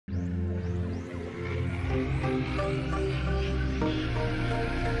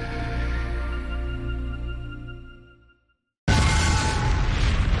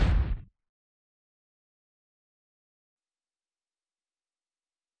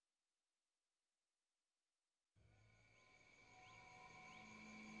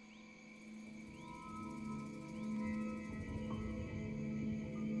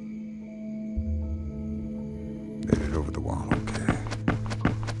Made it over the wall, okay.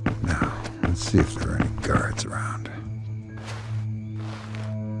 Now, let's see if there are any guards around.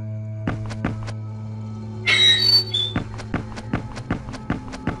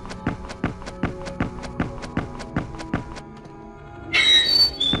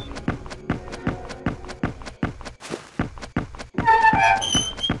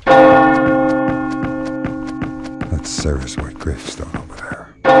 That's Sarah's white gravestone over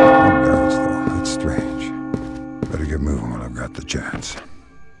there. No guards, though. That's strange. Better get moving while I've got the chance.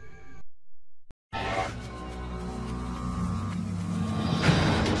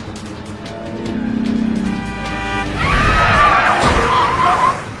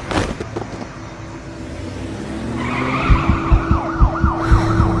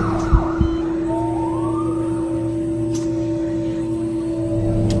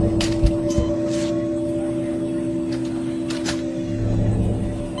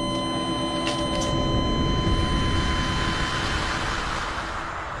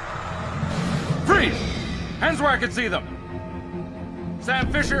 Hands where I can see them.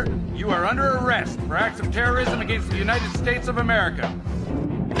 Sam Fisher, you are under arrest for acts of terrorism against the United States of America.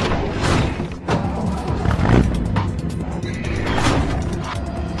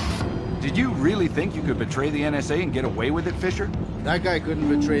 Did you really think you could betray the NSA and get away with it, Fisher? That guy couldn't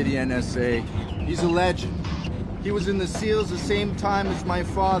betray the NSA. He's a legend. He was in the SEALs the same time as my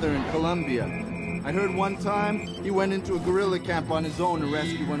father in Colombia. I heard one time he went into a guerrilla camp on his own to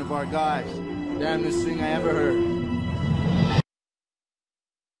rescue one of our guys. Damnedest thing I ever heard.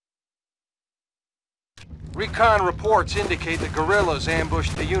 Recon reports indicate the guerrillas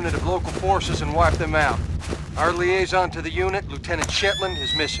ambushed the unit of local forces and wiped them out. Our liaison to the unit, Lieutenant Shetland,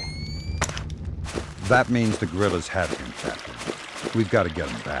 is missing. That means the guerrillas have him, Captain. We've got to get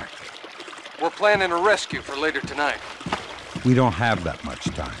him back. We're planning a rescue for later tonight. We don't have that much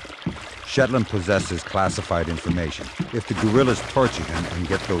time. Shetland possesses classified information. If the guerrillas torture him and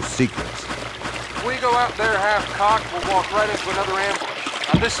get those secrets... If we go out there half-cocked, we'll walk right into another ambush.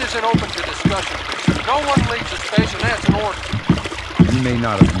 Now, this isn't open to discussion. No one leaves the space, and that's an order. You may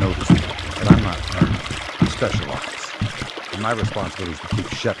not have noticed it, but I'm not Colonel. I'm Special Ops. And my responsibility is to keep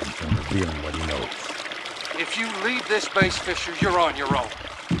Shetland from revealing what he knows. If you leave this base, Fisher, you're on your own.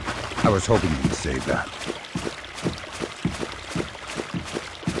 I was hoping you'd say that.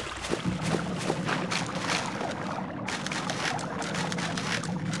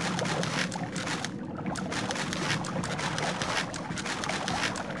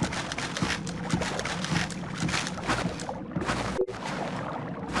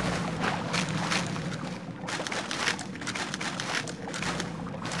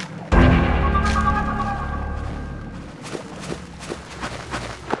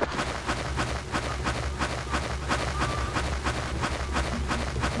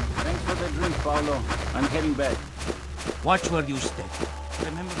 Paulo, I'm heading back. Watch where you step.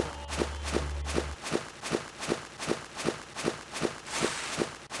 Remember...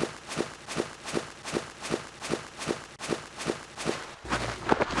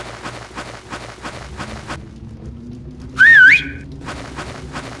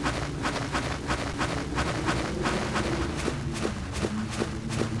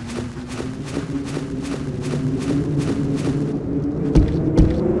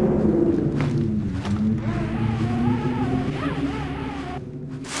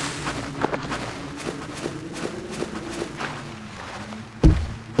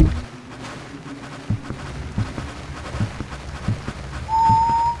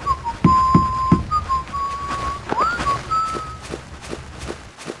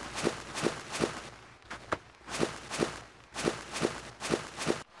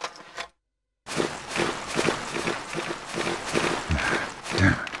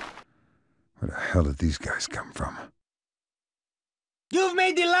 Where the hell did these guys come from? You've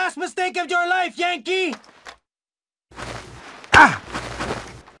made the last mistake of your life, Yankee! Ah!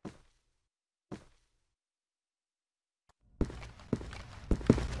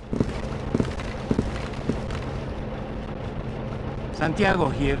 Santiago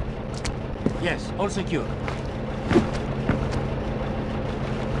here. Yes, all secure.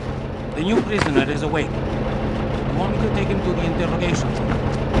 The new prisoner is awake. You want me to take him to the interrogation room?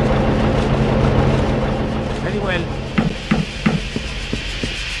 Very well.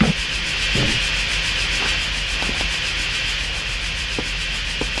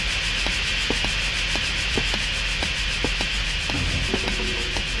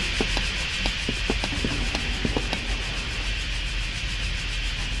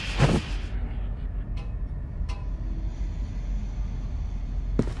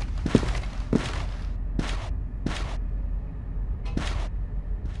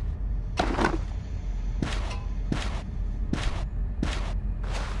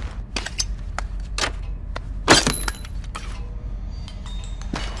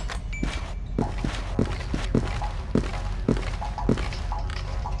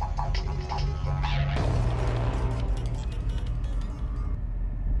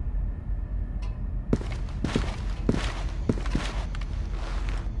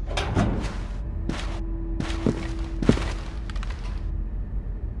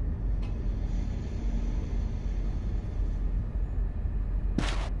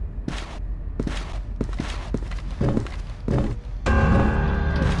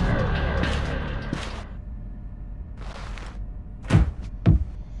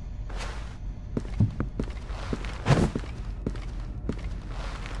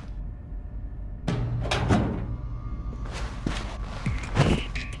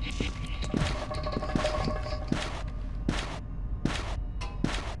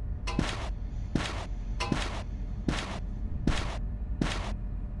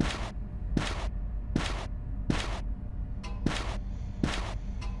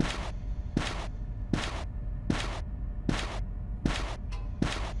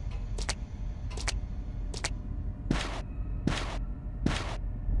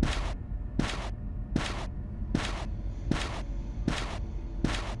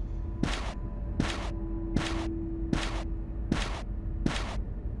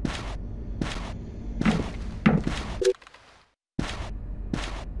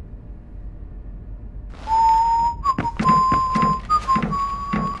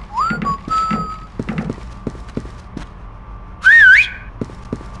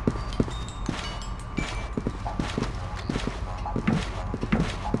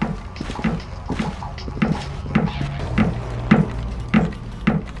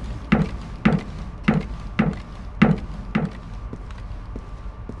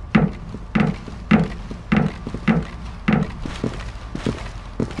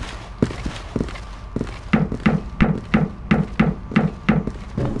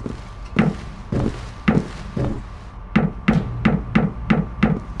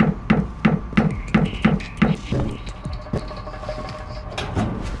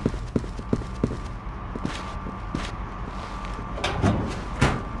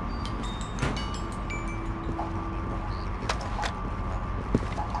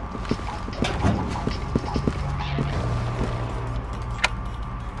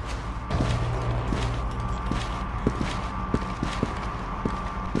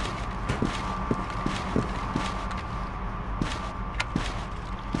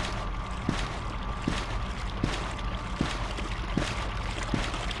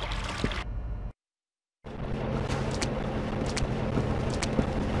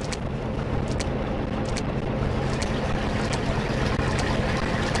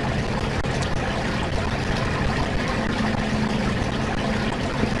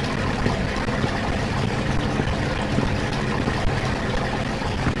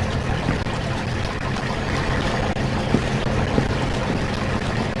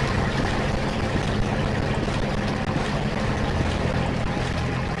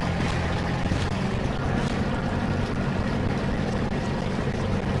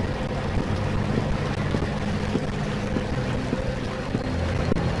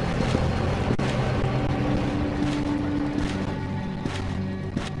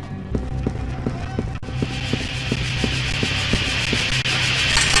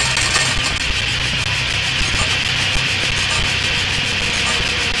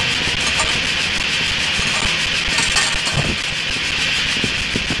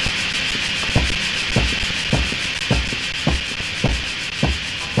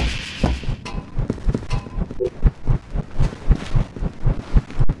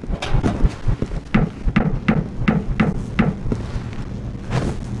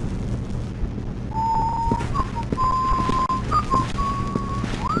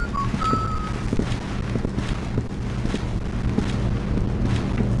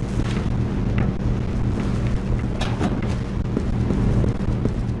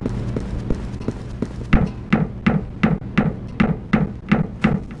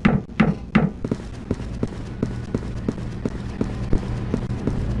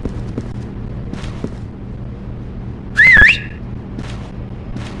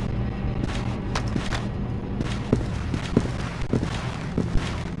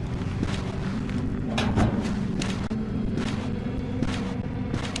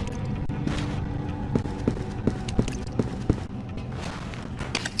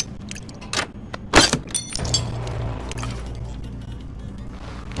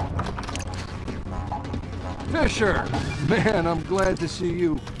 Fisher! Man, I'm glad to see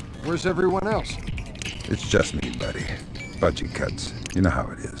you. Where's everyone else? It's just me, buddy. Budget cuts. You know how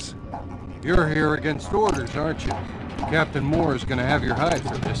it is. You're here against orders, aren't you? Captain Moore is gonna have your hide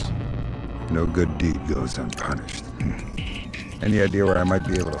for this. No good deed goes unpunished. Any idea where I might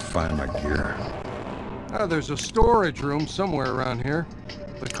be able to find my gear? There's a storage room somewhere around here.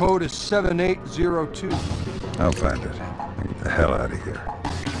 The code is 7802. I'll find it. Get the hell out of here.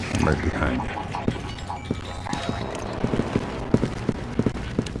 I'm right behind you.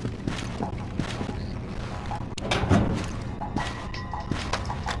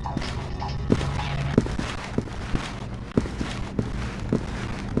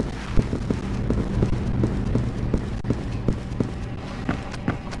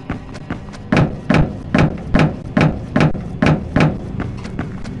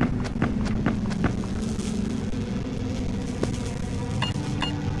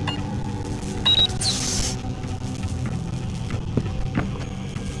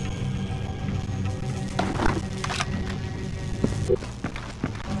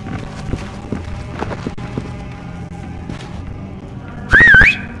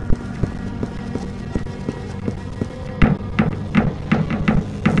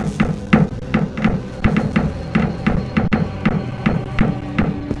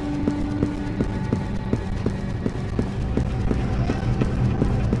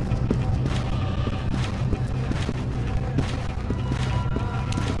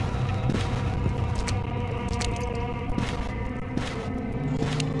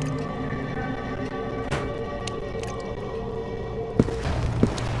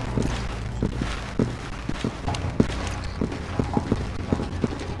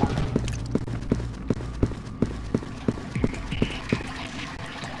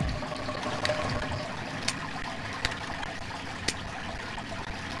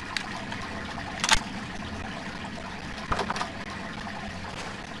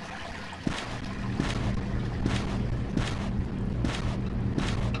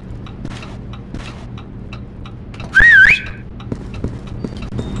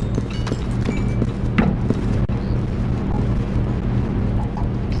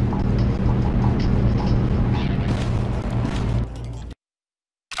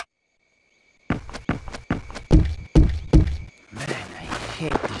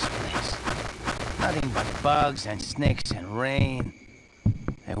 hate this place. Nothing but bugs and snakes and rain.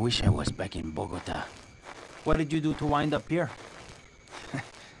 I wish I was back in Bogota. What did you do to wind up here?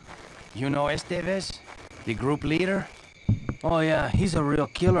 You know Esteves? The group leader? Oh yeah, he's a real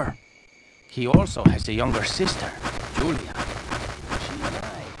killer. He also has a younger sister, Julia. She and I.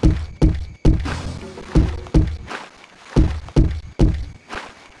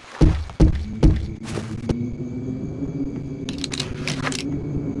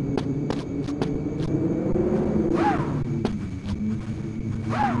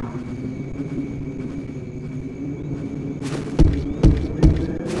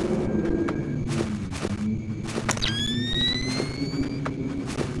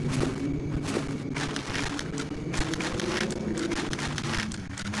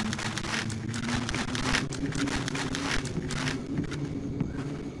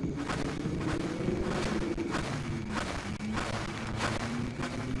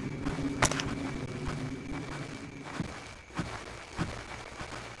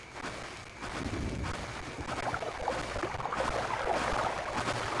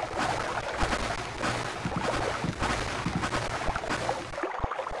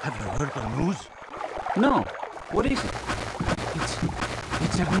 Have you heard the news? No. What is it?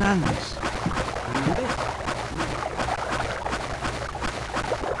 It's Hernandez. Hernandez?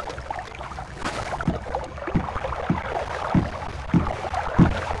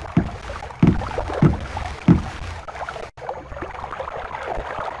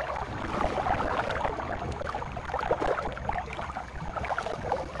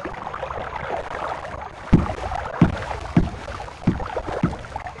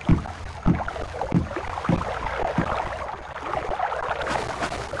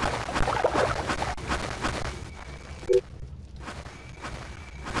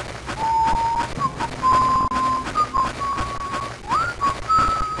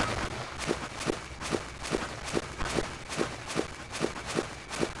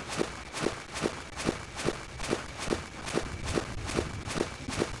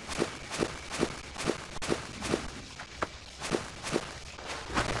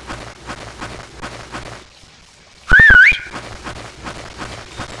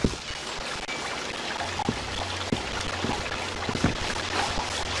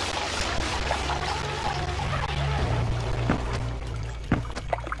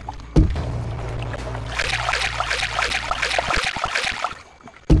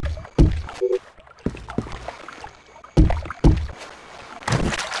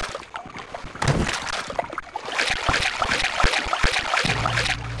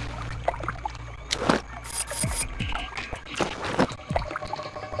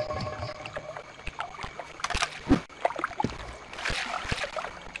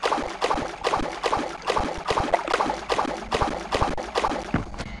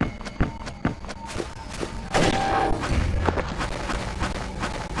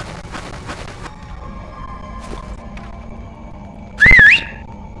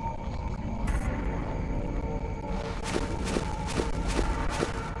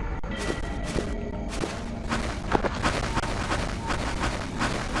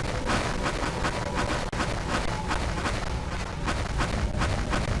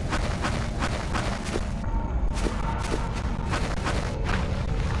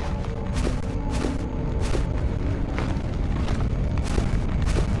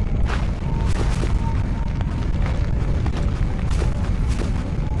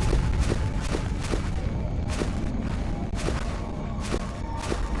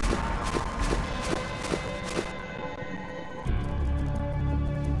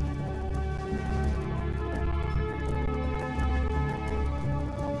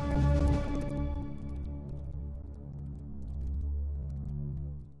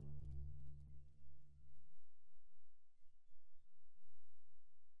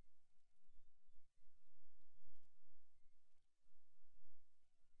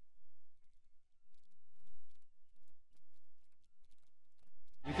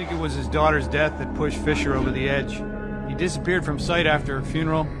 We think it was his daughter's death that pushed Fisher over the edge. He disappeared from sight after her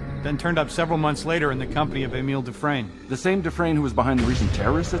funeral, then turned up several months later in the company of Emile Dufresne. The same Dufresne who was behind the recent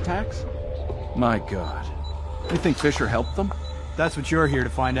terrorist attacks? My God. You think Fisher helped them? That's what you're here to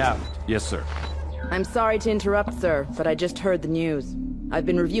find out. Yes, sir. I'm sorry to interrupt, sir, but I just heard the news. I've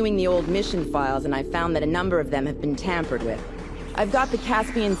been reviewing the old mission files and I found that a number of them have been tampered with. I've got the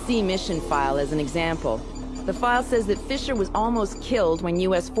Caspian Sea mission file as an example. The file says that Fisher was almost killed when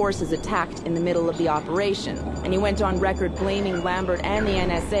U.S. forces attacked in the middle of the operation, and he went on record blaming Lambert and the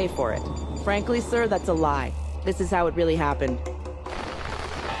NSA for it. Frankly, sir, that's a lie. This is how it really happened.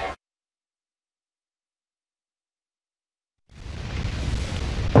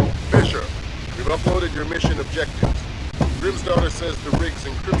 uploaded your mission objectives. Grim's daughter says the rig's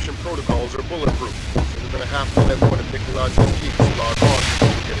encryption protocols are bulletproof, so you're gonna have to let one of Nikolai's geeks log on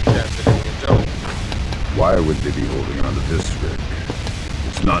to get a chance at any intelligence. Why would they be holding onto this rig?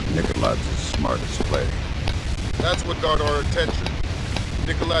 It's not Nikolai's smartest play. That's what got our attention.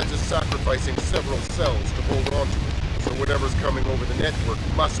 Nikolai is sacrificing several cells to hold on to it, so whatever's coming over the network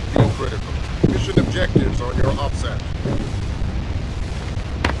must be critical. Mission objectives on your OPSAT.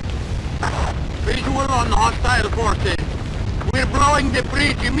 Visual on hostile forces. We're blowing the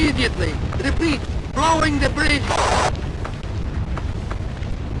bridge immediately. Repeat, blowing the bridge.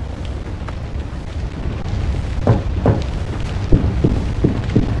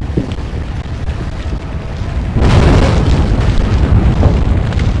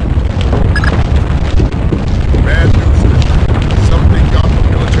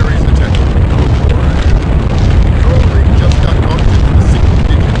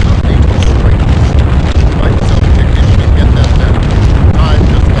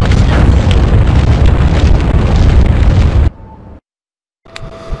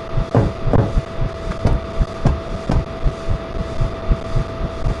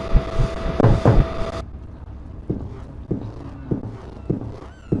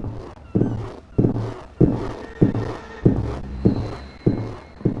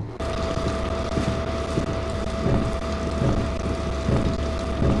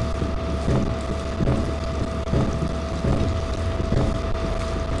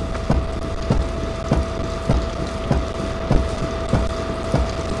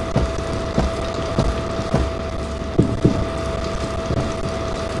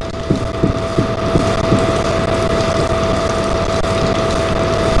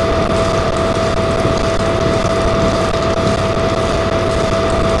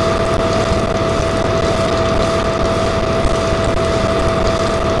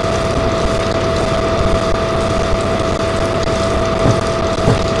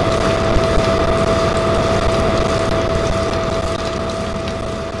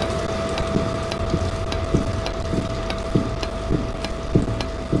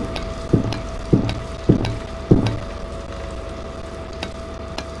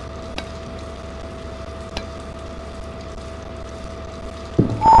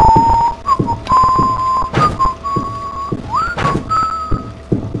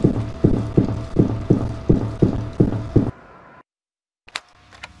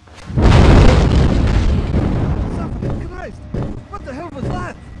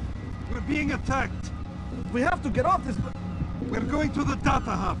 We have to get off this... We're going to the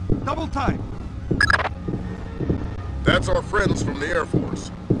data hub. Double time. That's our friends from the Air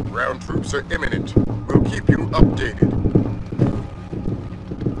Force. Ground troops are imminent. We'll keep you updated.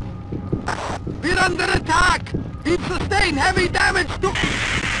 We're under attack! We've sustained heavy damage to...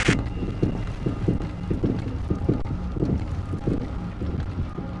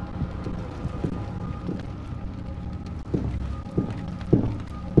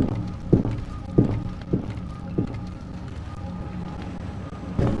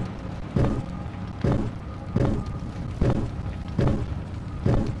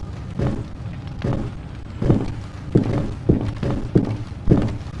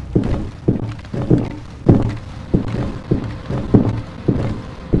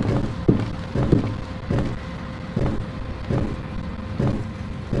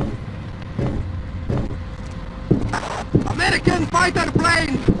 American fighter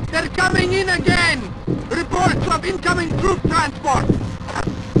planes! They're coming in again! Reports of incoming troop transport!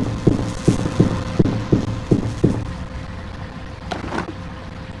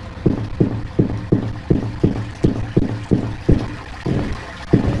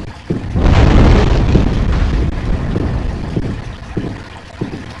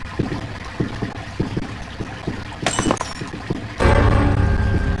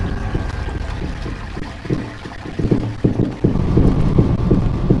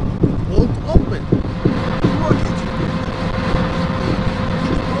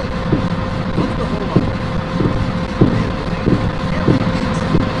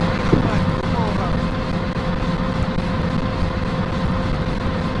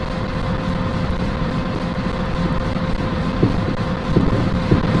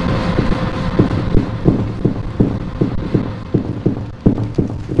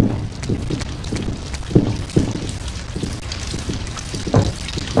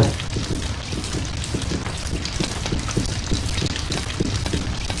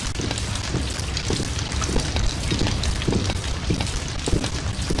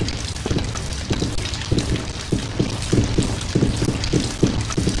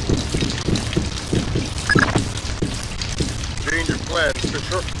 Change of plans,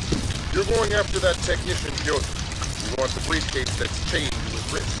 Fisher. You're going after that technician, Joseph. You want the briefcase that's chained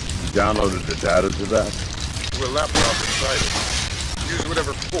with wrist. You downloaded the data to that? To a laptop inside it. Use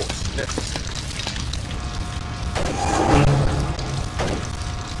whatever force necessary.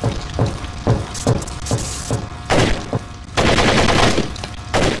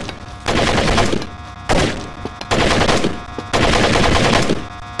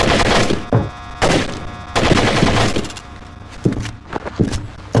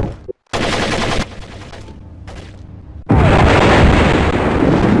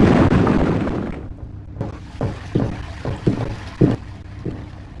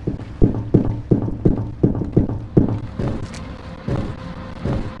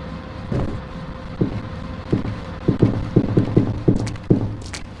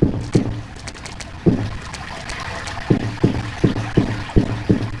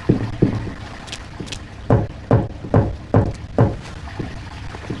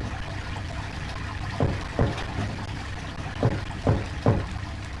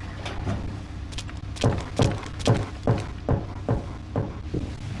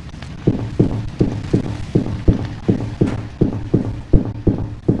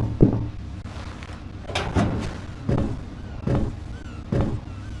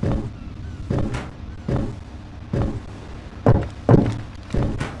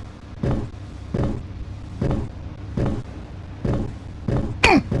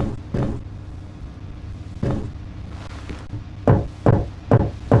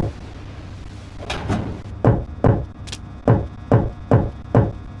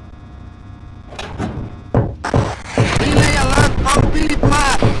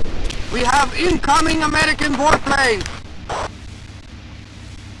 We have incoming American warplane!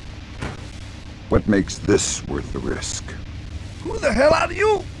 What makes this worth the risk? Who the hell are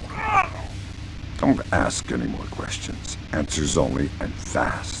you? Don't ask any more questions. Answers only, and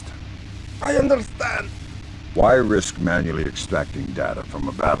fast. I understand. Why risk manually extracting data from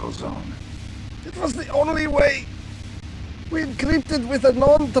a battle zone? It was the only way. We encrypted with a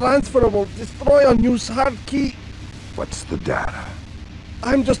non-transferable destroy-on-use hard key. What's the data?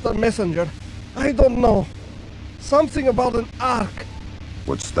 I'm just a messenger. I don't know. Something about an ark.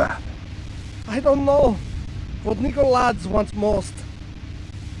 What's that? I don't know. What Nicolaz wants most.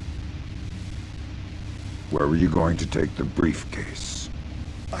 Where were you going to take the briefcase?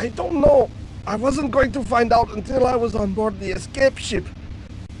 I don't know. I wasn't going to find out until I was on board the escape ship.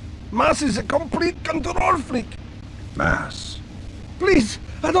 Mass is a complete control freak. Mass? Please,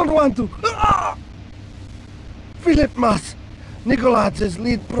 I don't want to. Ah! Philip Mass, Nicolaz's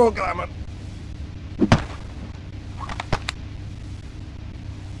lead programmer.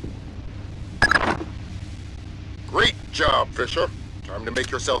 Great job, Fisher. Time to make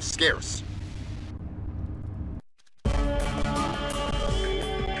yourself scarce.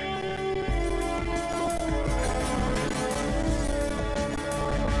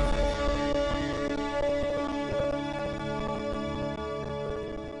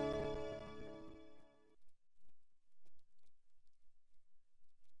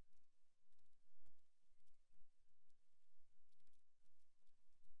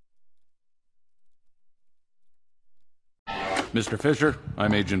 Mr. Fisher,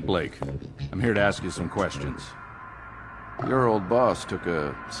 I'm Agent Blake. I'm here to ask you some questions. Your old boss took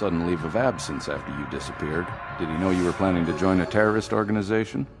a sudden leave of absence after you disappeared. Did he know you were planning to join a terrorist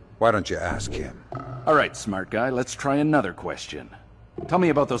organization? Why don't you ask him? All right, smart guy, let's try another question. Tell me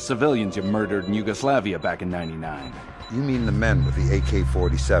about those civilians you murdered in Yugoslavia back in '99. You mean the men with the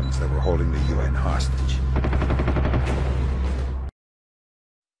AK-47s that were holding the UN hostage?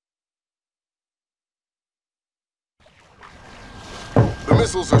 The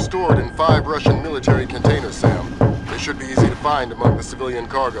missiles are stored in 5 Russian military containers, Sam. They should be easy to find among the civilian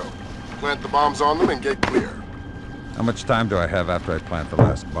cargo. Plant the bombs on them and get clear. How much time do I have after I plant the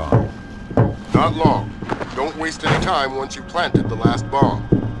last bomb? Not long. Don't waste any time once you planted the last bomb.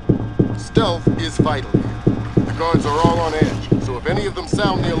 Stealth is vital here. The guards are all on edge, so if any of them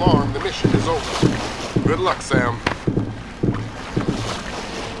sound the alarm, the mission is over. Good luck, Sam.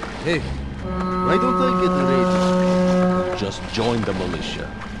 Hey, why don't I get ready? Just join the militia.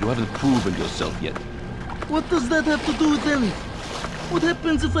 You haven't proven yourself yet. What does that have to do with anything? What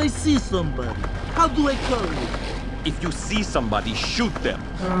happens if I see somebody? How do I call you? If you see somebody, shoot them.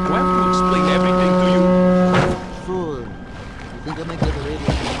 Do I have to explain everything to you? Fool. You think I might get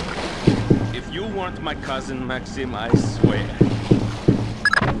ready? If you weren't my cousin, Maxim, I swear.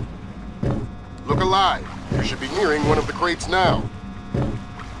 Look alive. You should be nearing one of the crates now.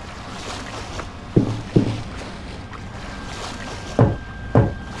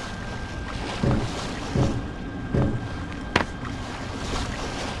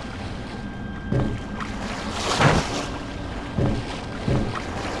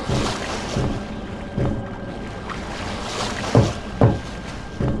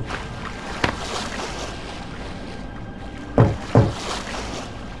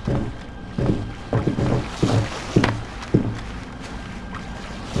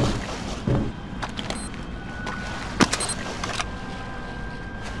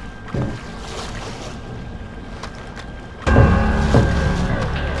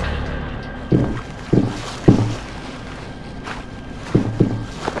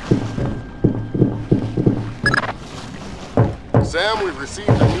 Sam, we've received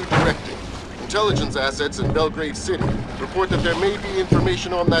a new directive. Intelligence assets in Belgrade City report that there may be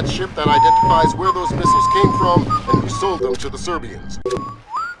information on that ship that identifies where those missiles came from and who sold them to the Serbians.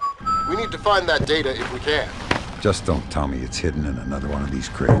 We need to find that data if we can. Just don't tell me it's hidden in another one of these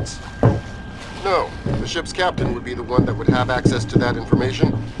crates. No, the ship's captain would be the one that would have access to that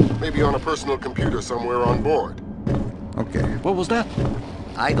information. Maybe on a personal computer somewhere on board. Okay. What was that?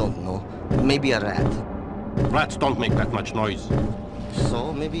 I don't know. Maybe a rat. Rats don't make that much noise.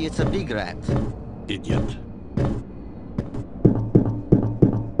 So maybe it's a big rat. Idiot.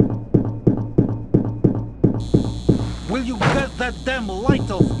 Will you get that damn light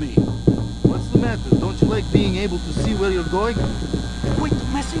off me? What's the matter? Don't you like being able to see where you're going? Quit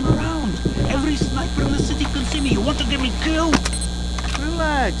messing around. Every sniper in the city can see me. You want to get me killed?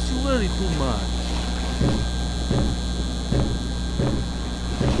 Relax, you worry too much.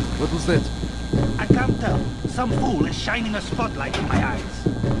 What was that? I can't tell. Some fool is shining a spotlight in my eyes.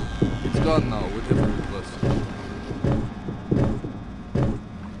 It's gone now, whatever it was.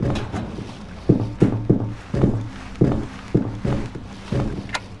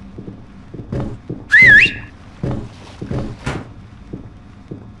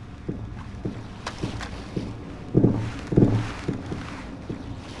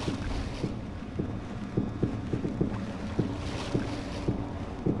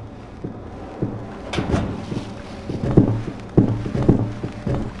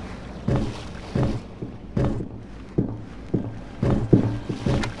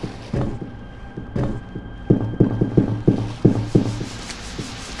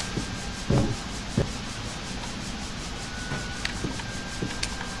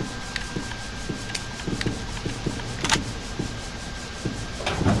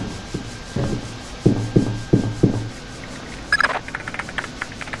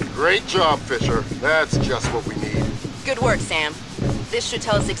 Great job, Fisher. That's just what we need. Good work, Sam. This should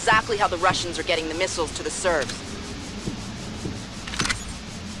tell us exactly how the Russians are getting the missiles to the Serbs.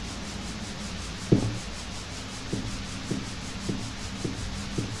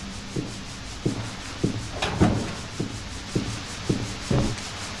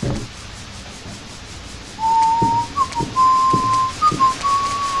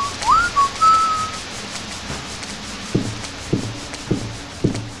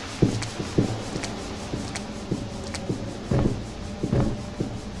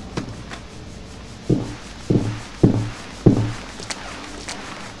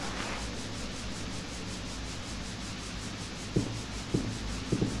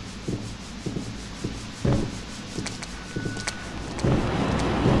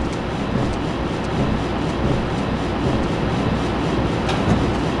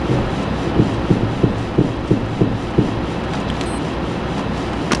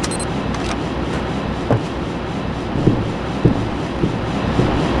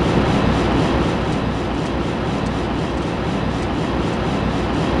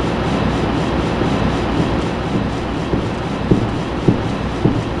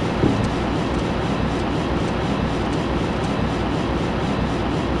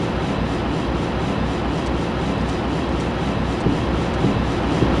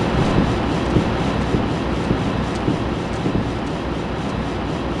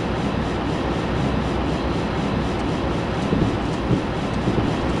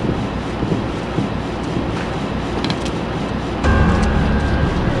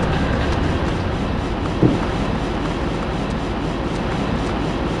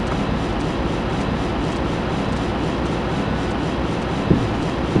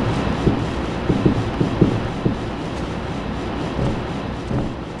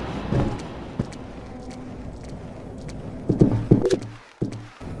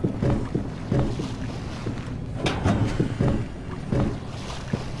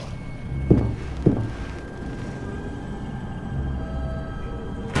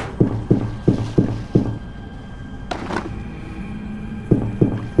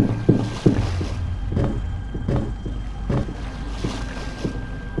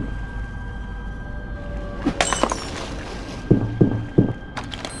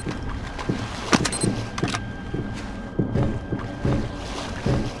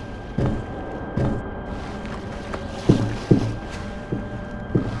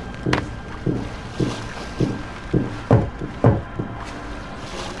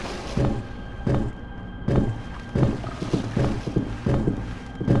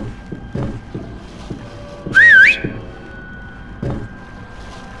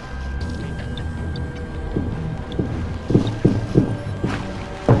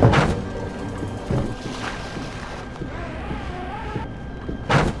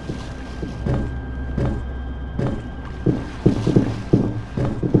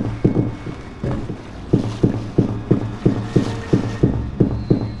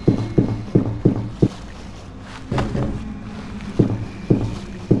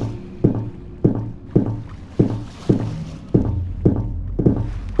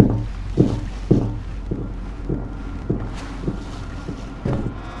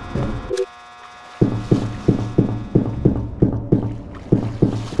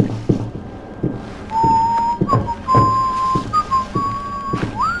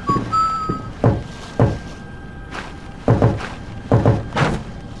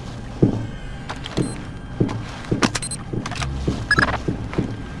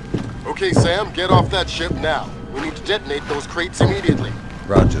 Okay, Sam, get off that ship now. We need to detonate those crates immediately.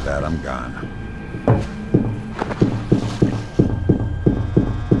 Roger that, I'm gone.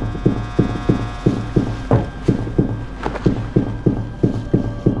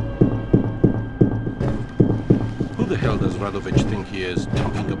 Who the hell does Radovich think he is,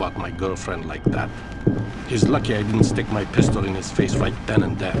 talking about my girlfriend like that? He's lucky I didn't stick my pistol in his face right then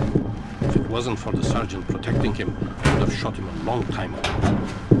and there. If it wasn't for the sergeant protecting him, I would have shot him a long time ago.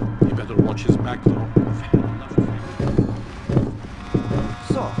 He better watch his back, though.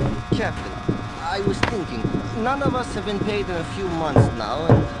 So, Captain, I was thinking, none of us have been paid in a few months now,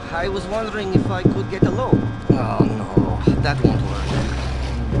 and I was wondering if I could get a loan. Oh no, that won't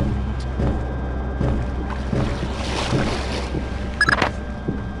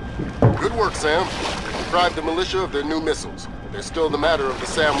work. Good work, Sam. Deprived the militia of their new missiles. There's still the matter of the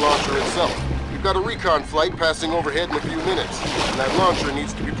SAM launcher itself. We've got a recon flight passing overhead in a few minutes, and that launcher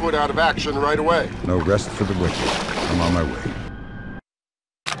needs to be put out of action right away. No rest for the wicked. I'm on my way.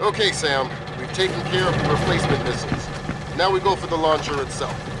 Okay, Sam. We've taken care of the replacement missiles. Now we go for the launcher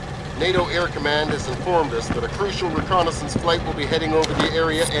itself. NATO Air Command has informed us that a crucial reconnaissance flight will be heading over the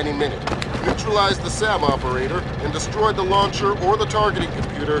area any minute. Neutralize the SAM operator and destroy the launcher or the targeting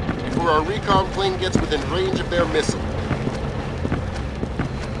computer before our recon plane gets within range of their missile.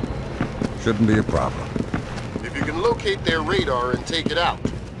 Shouldn't be a problem. If you can locate their radar and take it out,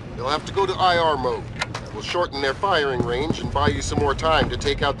 they'll have to go to IR mode. That will shorten their firing range and buy you some more time to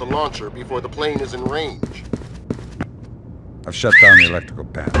take out the launcher before the plane is in range. I've shut down the electrical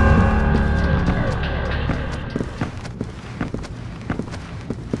panel.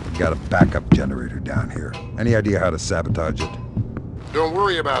 Got a backup generator down here. Any idea how to sabotage it? Don't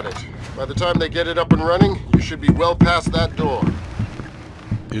worry about it. By the time they get it up and running, you should be well past that door.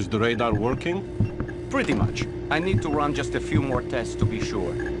 Is the radar working? Pretty much. I need to run just a few more tests to be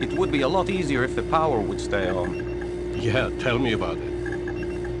sure. It would be a lot easier if the power would stay on. Yeah, tell me about it.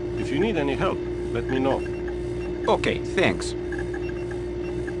 If you need any help, let me know. Okay, thanks.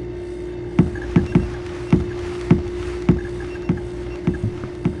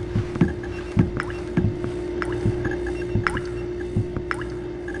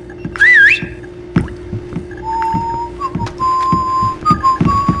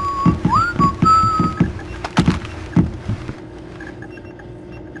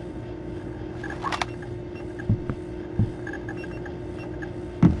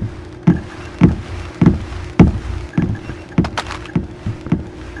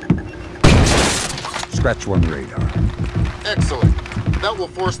 Scratch one radar. Excellent. That will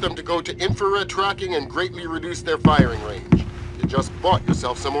force them to go to infrared tracking and greatly reduce their firing range. You just bought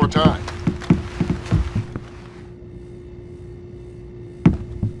yourself some more time.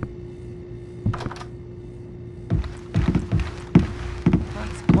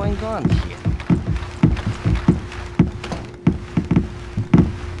 What's going on here?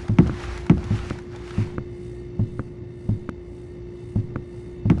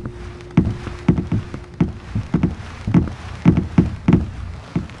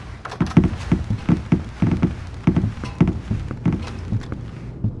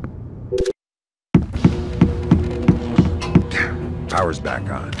 Power's back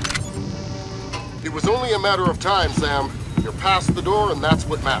on. It was only a matter of time, Sam. You're past the door, and that's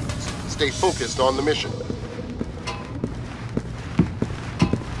what matters. Stay focused on the mission.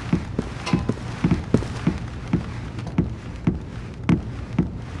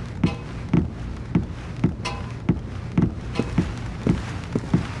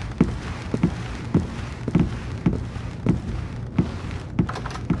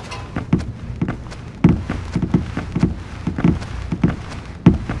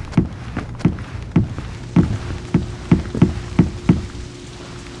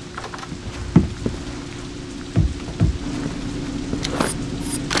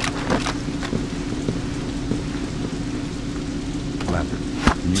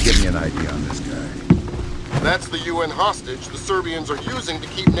 Can you give me an idea on this guy? That's the UN hostage the Serbians are using to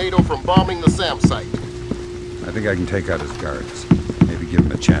keep NATO from bombing the SAM site. I think I can take out his guards. Maybe give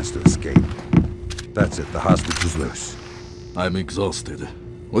him a chance to escape. That's it. The hostage is loose. I'm exhausted.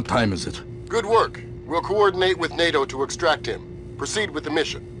 What time is it? Good work. We'll coordinate with NATO to extract him. Proceed with the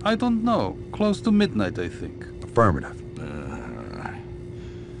mission. I don't know. Close to midnight, I think. Affirmative.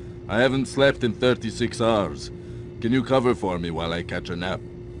 I haven't slept in 36 hours. Can you cover for me while I catch a nap?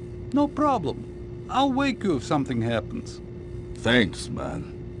 No problem. I'll wake you if something happens. Thanks,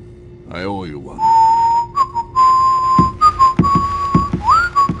 man. I owe you one.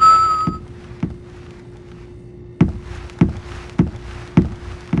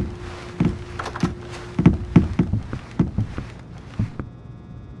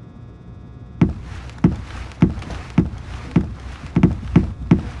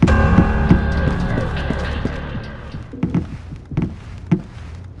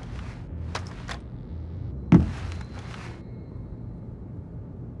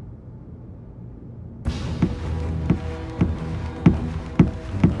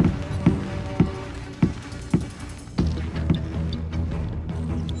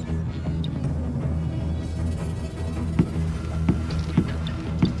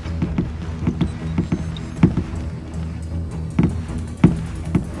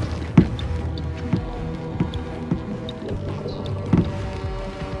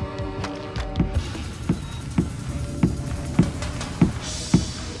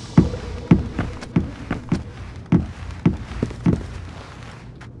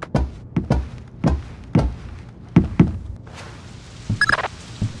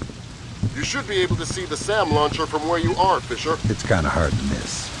 You should be able to see the SAM launcher from where you are, Fisher. It's kind of hard to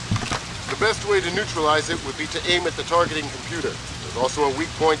miss. The best way to neutralize it would be to aim at the targeting computer. There's also a weak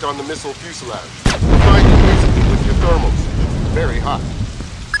point on the missile fuselage. Find it easily with your thermals. Very hot.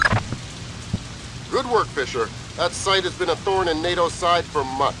 Good work, Fisher. That site has been a thorn in NATO's side for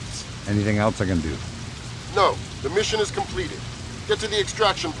months. Anything else I can do? No, the mission is completed. Get to the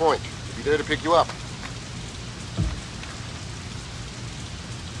extraction point. We'll be there to pick you up.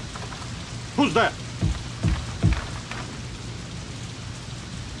 Who's that?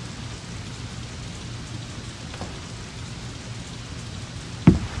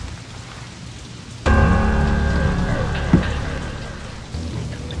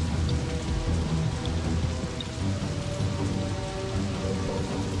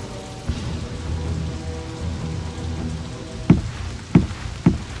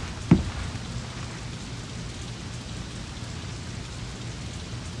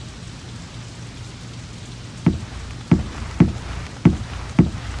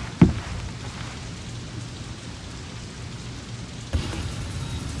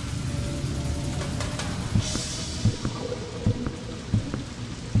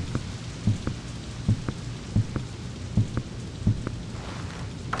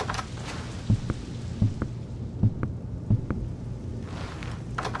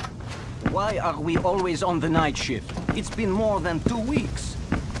 Why are we always on the night shift? It's been more than 2 weeks.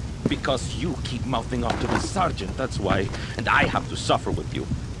 Because you keep mouthing off to the sergeant, that's why. And I have to suffer with you.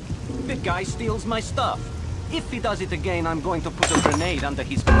 The guy steals my stuff. If he does it again, I'm going to put a grenade under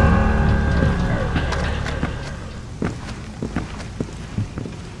his...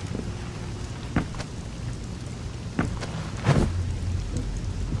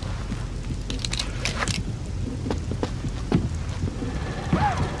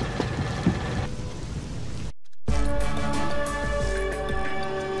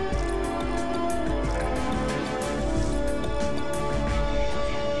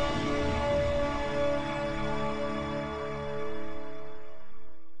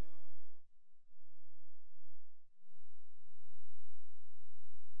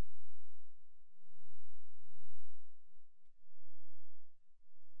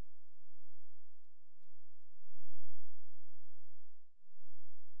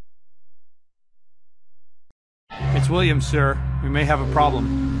 It's Williams, sir. We may have a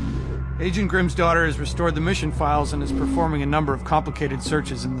problem. Agent Grimm's daughter has restored the mission files and is performing a number of complicated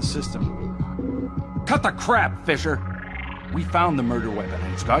searches in the system. Cut the crap, Fisher! We found the murder weapon,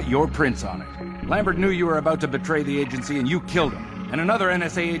 and it's got your prints on it. Lambert knew you were about to betray the agency, and you killed him. And another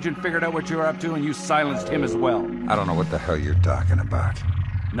NSA agent figured out what you were up to, and you silenced him as well. I don't know what the hell you're talking about.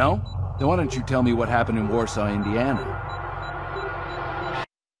 No? Then why don't you tell me what happened in Warsaw, Indiana?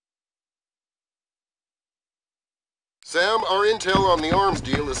 Sam, our intel on the arms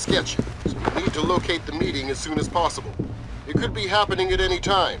deal is sketchy, so we need to locate the meeting as soon as possible. It could be happening at any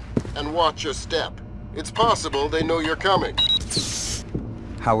time, and watch your step. It's possible they know you're coming.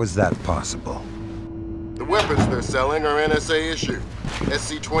 How is that possible? The weapons they're selling are NSA issued.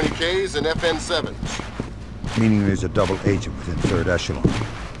 SC-20Ks and FN-7s. Meaning there's a double agent within Third Echelon.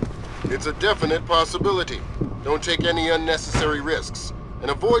 It's a definite possibility. Don't take any unnecessary risks. And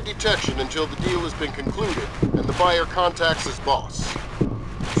avoid detection until the deal has been concluded and the buyer contacts his boss.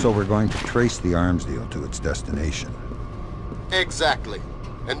 So we're going to trace the arms deal to its destination. Exactly.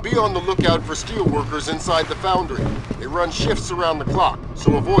 And be on the lookout for steelworkers inside the foundry. They run shifts around the clock,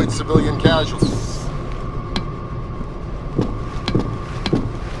 so avoid civilian casualties.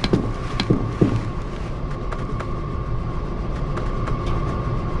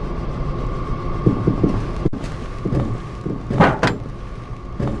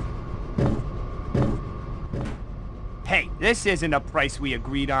 This isn't a price we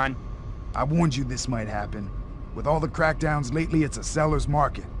agreed on. I warned you this might happen. With all the crackdowns lately, it's a seller's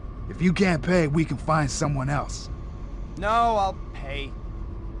market. If you can't pay, we can find someone else. No, I'll pay.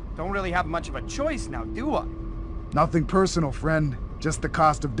 Don't really have much of a choice now, do I? Nothing personal, friend. Just the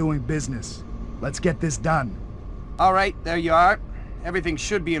cost of doing business. Let's get this done. All right, there you are. Everything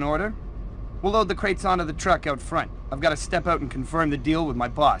should be in order. We'll load the crates onto the truck out front. I've got to step out and confirm the deal with my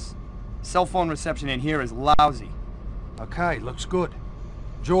boss. Cell phone reception in here is lousy. Okay, looks good.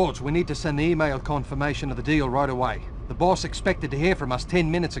 George, we need to send the email confirmation of the deal right away. The boss expected to hear from us 10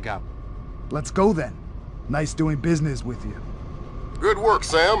 minutes ago. Let's go then. Nice doing business with you. Good work,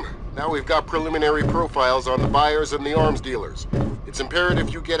 Sam. Now we've got preliminary profiles on the buyers and the arms dealers. It's imperative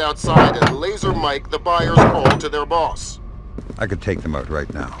you get outside and laser mic the buyer's call to their boss. I could take them out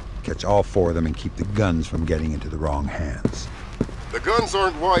right now. Catch all 4 of them and keep the guns from getting into the wrong hands. The guns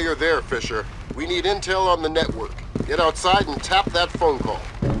aren't why you're there, Fisher. We need intel on the network. Get outside and tap that phone call.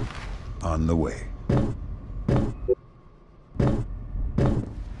 On the way.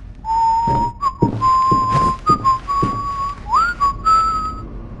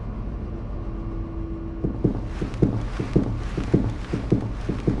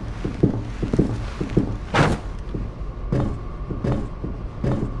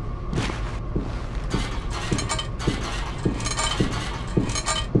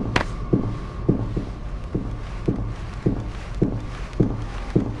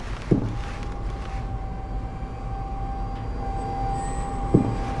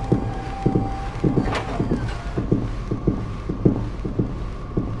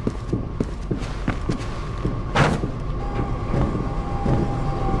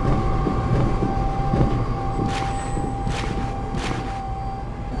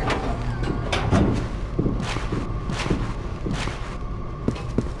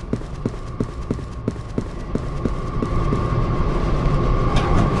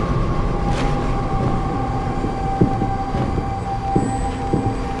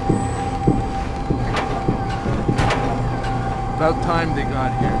 About time they got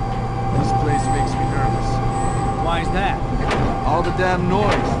here. This place makes me nervous. Why is that? All the damn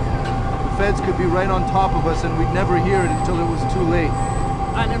noise. The feds could be right on top of us and we'd never hear it until it was too late.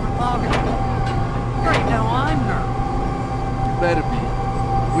 I never thought of it. Right now I'm nervous. You better be.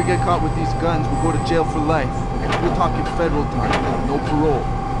 If we get caught with these guns, we'll go to jail for life. We're talking federal time, no parole.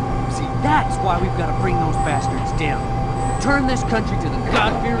 See, that's why we've got to bring those bastards down. Turn this country to the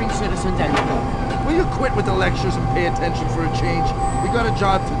God-fearing citizens and... Will you quit with the lectures and pay attention for a change? We got a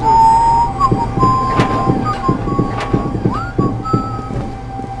job to do.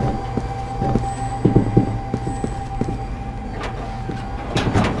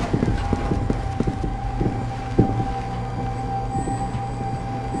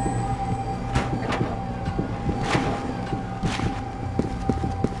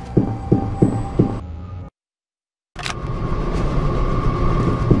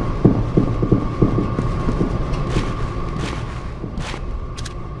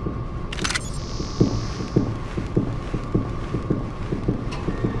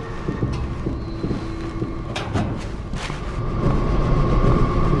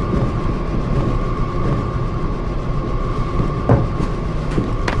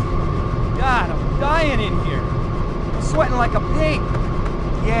 Sweating like a pig.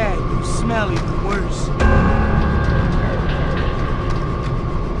 Yeah, you smell even worse.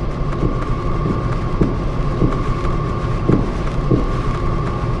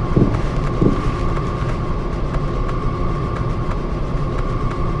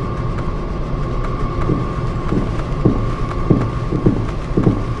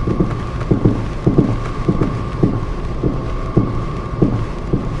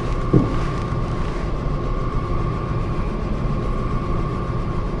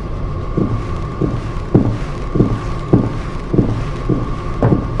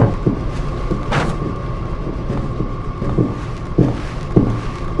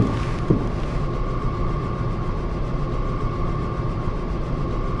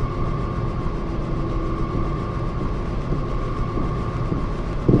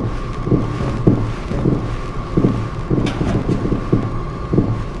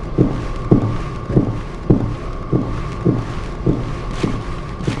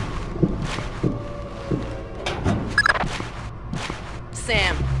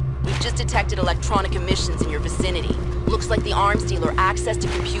 Sam, we've just detected electronic emissions in your vicinity. Looks like the arms dealer accessed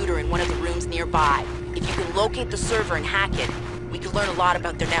a computer in one of the rooms nearby. If you can locate the server and hack it, we could learn a lot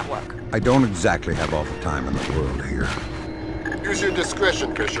about their network. I don't exactly have all the time in the world here. Use your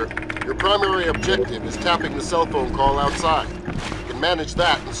discretion, Fisher. Your primary objective is tapping the cell phone call outside. If you can manage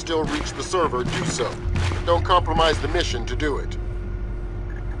that and still reach the server, do so. But don't compromise the mission to do it.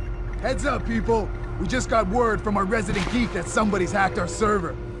 Heads up, people! We just got word from our resident geek that somebody's hacked our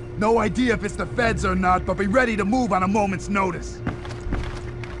server. No idea if it's the feds or not, but be ready to move on a moment's notice.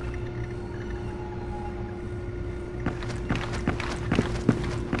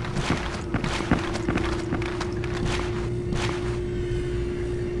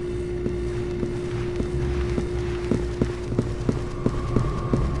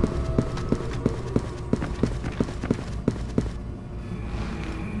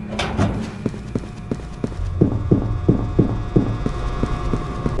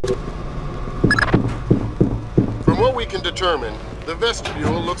 Determined, the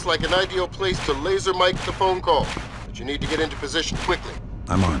vestibule looks like an ideal place to laser mic the phone call, but you need to get into position quickly.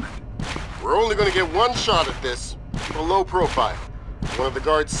 I'm on it. We're only going to get one shot at this, a low profile. If one of the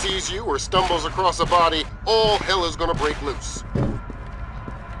guards sees you or stumbles across a body, all hell is going to break loose.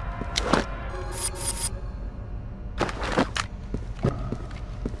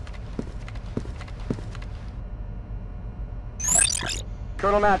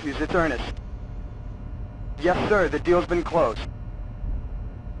 Colonel Matthews, it's Ernest. Yes, sir, the deal's been closed.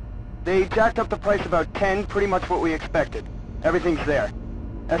 They jacked up the price about 10, pretty much what we expected. Everything's there.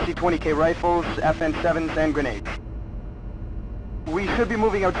 SC-20K rifles, FN-7s, and grenades. We should be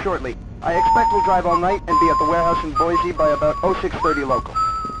moving out shortly. I expect we'll drive all night and be at the warehouse in Boise by about 06:30 local.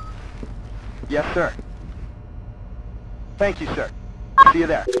 Yes, sir. Thank you, sir. See you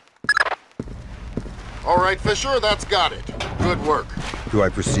there. All right, Fisher, that's got it. Good work. Do I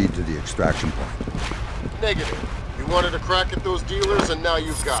proceed to the extraction point? Negative. You wanted a crack at those dealers, and now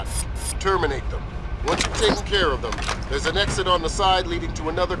you've got it. Terminate them. Once you've taken care of them, there's an exit on the side leading to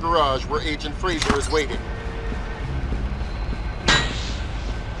another garage where Agent Fraser is waiting.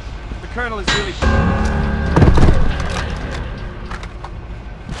 The Colonel is really...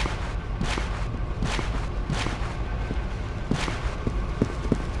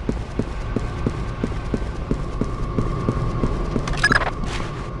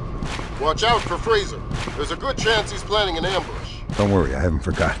 Watch out for Fraser. There's a good chance he's planning an ambush. Don't worry, I haven't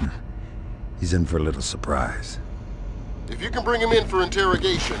forgotten. He's in for a little surprise. If you can bring him in for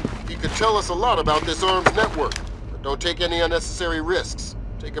interrogation, he could tell us a lot about this arms network. But don't take any unnecessary risks.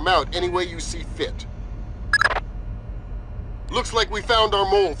 Take him out any way you see fit. Looks like we found our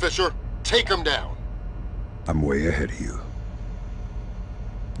mole, Fisher. Take him down. I'm way ahead of you.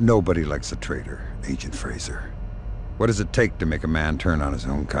 Nobody likes a traitor, Agent Fraser. What does it take to make a man turn on his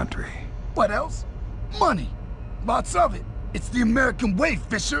own country? What else? Money. Lots of it. It's the American way,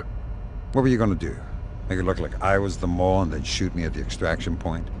 Fisher. What were you gonna do? Make it look like I was the mole and then shoot me at the extraction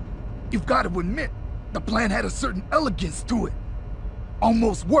point? You've got to admit, the plan had a certain elegance to it.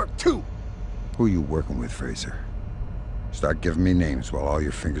 Almost worked, too. Who are you working with, Fraser? Start giving me names while all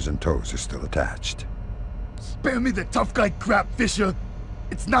your fingers and toes are still attached. Spare me the tough guy crap, Fisher.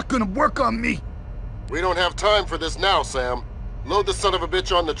 It's not gonna work on me. We don't have time for this now, Sam. Load the son of a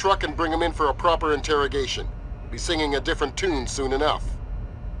bitch on the truck and bring him in for a proper interrogation. We'll be singing a different tune soon enough.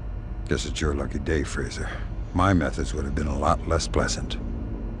 Guess it's your lucky day, Fraser. My methods would have been a lot less pleasant.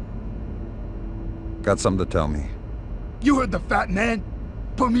 Got something to tell me? You heard the fat man.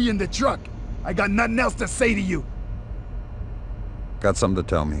 Put me in the truck. I got nothing else to say to you. Got something to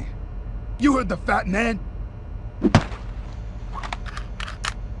tell me? You heard the fat man.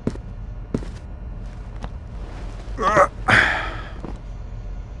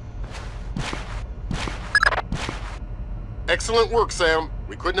 Excellent work, Sam.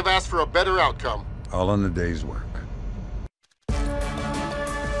 We couldn't have asked for a better outcome. All in the day's work.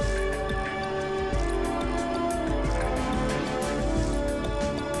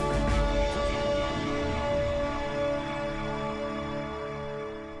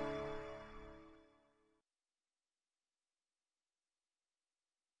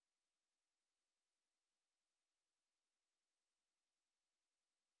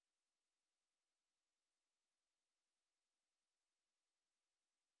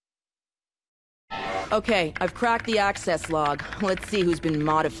 Okay, I've cracked the access log. Let's see who's been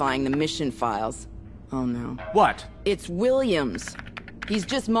modifying the mission files. Oh no. What? It's Williams. He's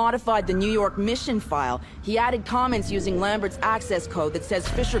just modified the New York mission file. He added comments using Lambert's access code that says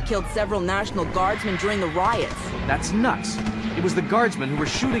Fisher killed several National Guardsmen during the riots. That's nuts. It was the Guardsmen who were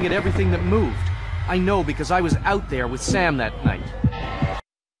shooting at everything that moved. I know because I was out there with Sam that night.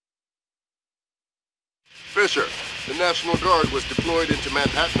 Fisher, the National Guard was deployed into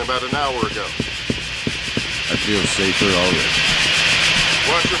Manhattan about an hour ago. I feel safer already.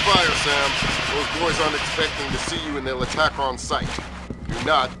 Watch your fire, Sam. Those boys aren't expecting to see you and they'll attack on sight. Do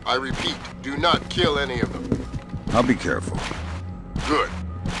not, I repeat, do not kill any of them. I'll be careful. Good.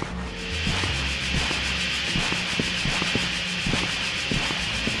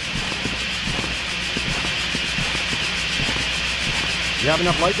 You have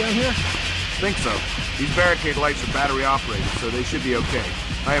enough light down here? Think so. These barricade lights are battery operated, so they should be okay.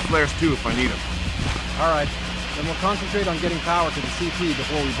 I have flares too if I need them. All right. Then we'll concentrate on getting power to the CP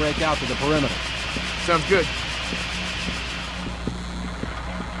before we break out to the perimeter. Sounds good.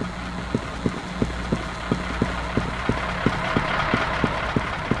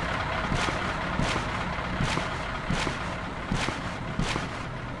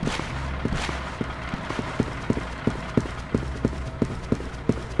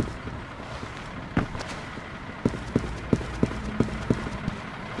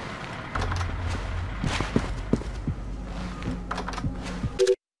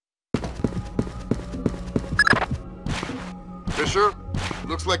 Fisher,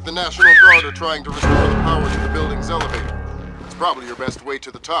 looks like the National Guard are trying to restore the power to the building's elevator. It's probably your best way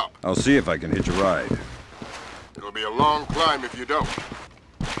to the top. I'll see if I can hitch a ride. It'll be a long climb if you don't.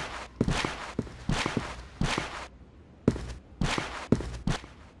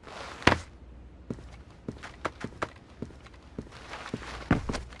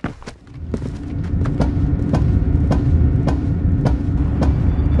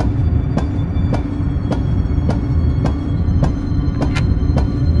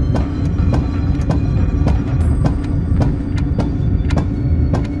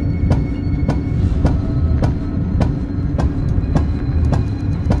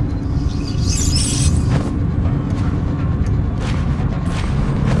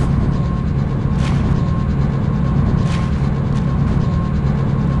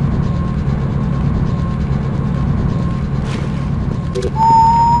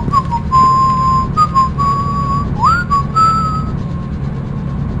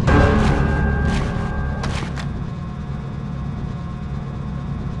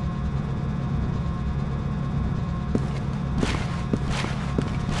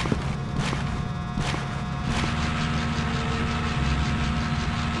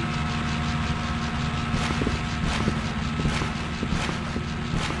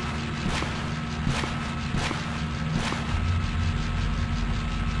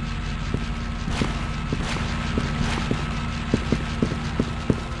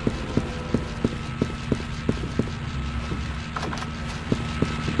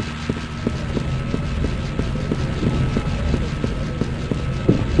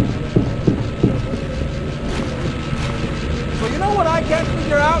 can't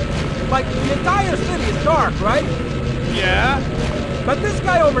figure out? Like, the entire city is dark, right? Yeah? But this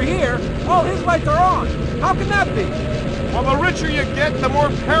guy over here, all his lights are on. How can that be? Well, the richer you get, the more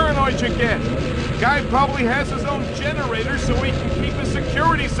paranoid you get. Guy probably has his own generator so he can keep his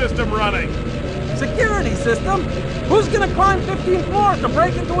security system running. Security system? Who's gonna climb 15 floors to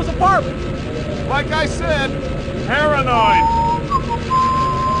break into his apartment? Like I said, paranoid.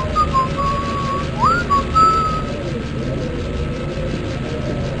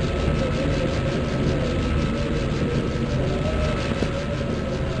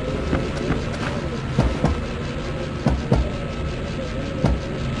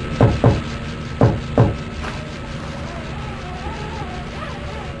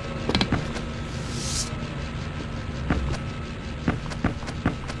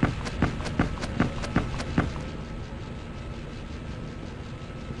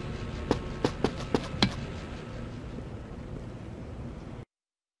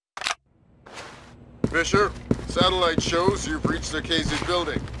 Fisher, satellite shows you've reached Casey's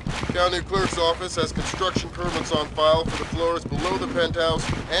building. County Clerk's office has construction permits on file for the floors below the penthouse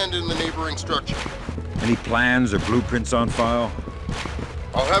and in the neighboring structure. Any plans or blueprints on file?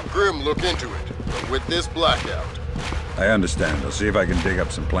 I'll have Grim look into it, but with this blackout. I understand. I'll see if I can dig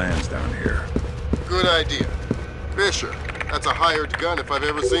up some plans down here. Good idea. Fisher, that's a hired gun if I've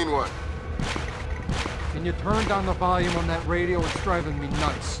ever seen one. Can you turn down the volume on that radio? It's driving me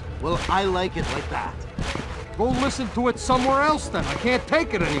nuts. Well, I like it like that. Go listen to it somewhere else then. I can't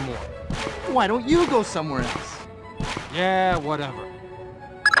take it anymore. Why don't you go somewhere else? Yeah, whatever.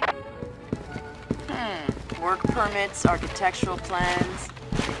 Work permits, architectural plans.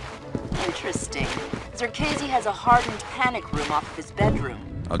 Interesting. Casey has a hardened panic room off of his bedroom.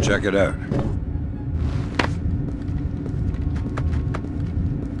 I'll check it out.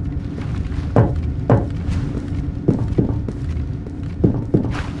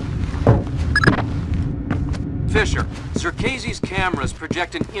 Fisher, Casey's cameras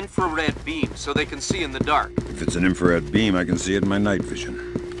project an infrared beam so they can see in the dark. If it's an infrared beam, I can see it in my night vision.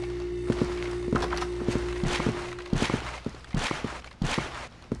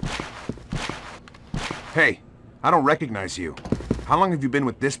 Hey, I don't recognize you. How long have you been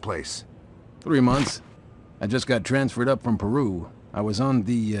with this place? 3 months. I just got transferred up from Peru. I was on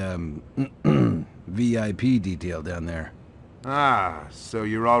the, VIP detail down there. Ah, so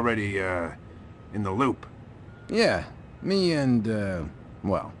you're already, in the loop. Yeah, me and,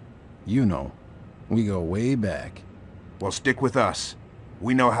 well, you know. We go way back. Well, stick with us.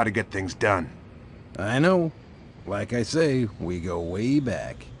 We know how to get things done. I know. Like I say, we go way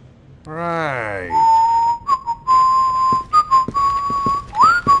back. Right.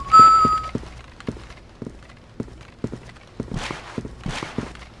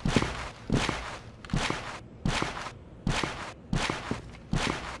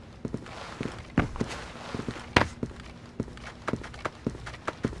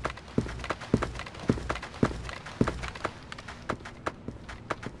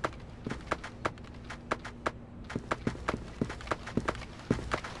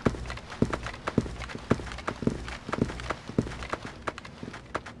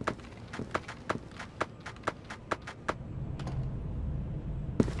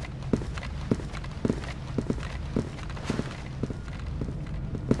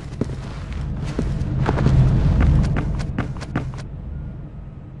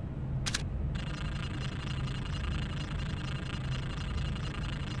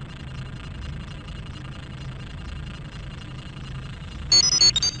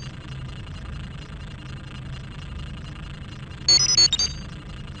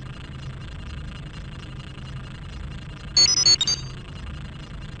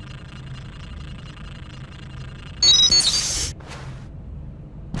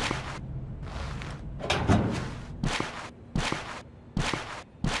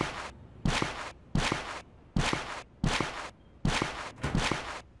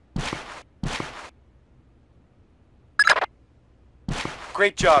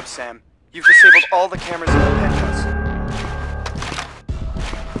 Great job, Sam. You've disabled all the cameras in the penthouse.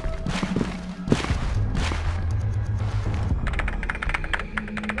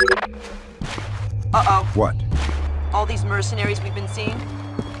 Uh-oh. What? All these mercenaries we've been seeing?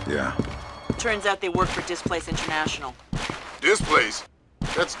 Yeah. Turns out they work for Displace International. Displace?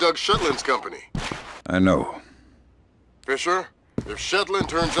 That's Doug Shetland's company. I know. Fisher, if Shetland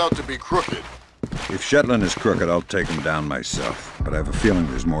turns out to be crooked... If Shetland is crooked, I'll take him down myself. But I have a feeling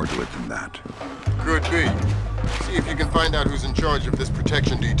there's more to it than that. Could be. See if you can find out who's in charge of this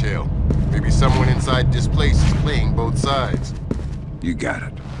protection detail. Maybe someone inside Displace is playing both sides. You got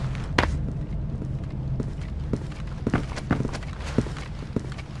it.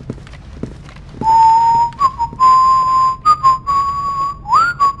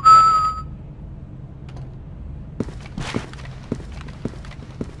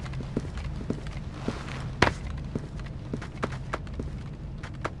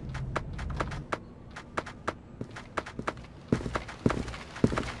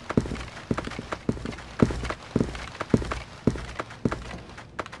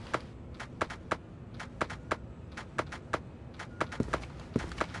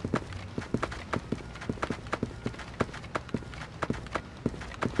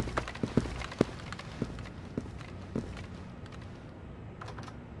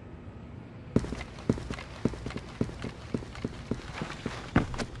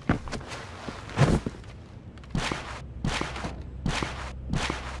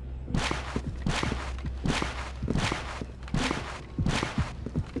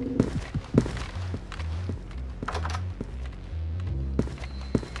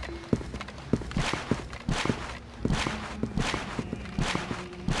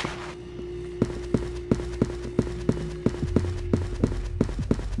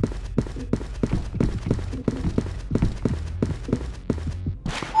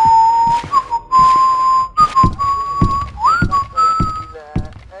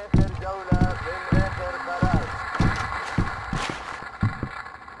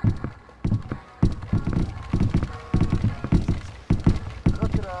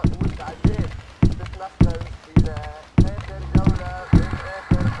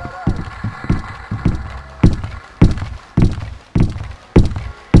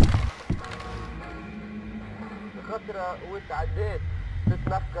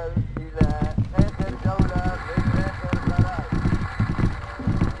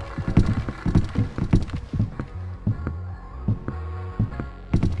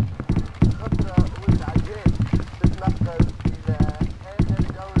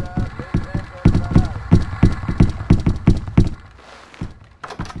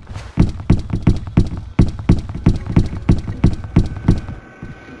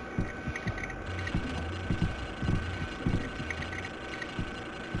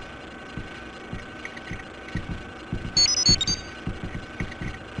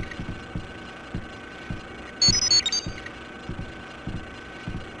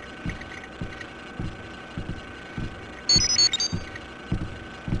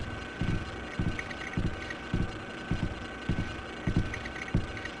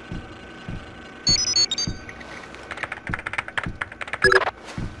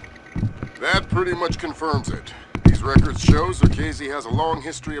 pretty much confirms it. These records show Zerkezi has a long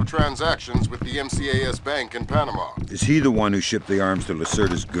history of transactions with the MCAS Bank in Panama. Is he the one who shipped the arms to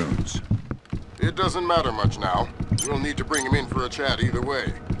Lacerda's goons? It doesn't matter much now. We'll need to bring him in for a chat either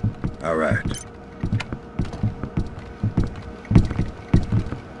way. All right.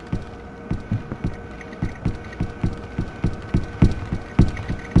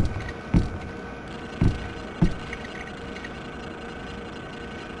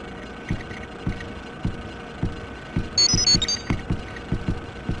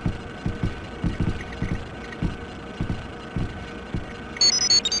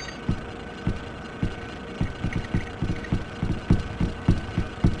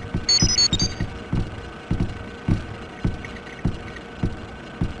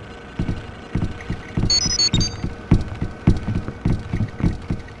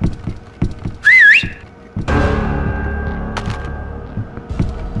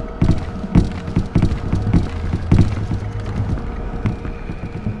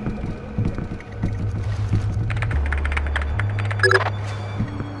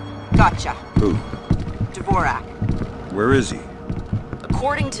 Gotcha. Who? Dvorak. Where is he?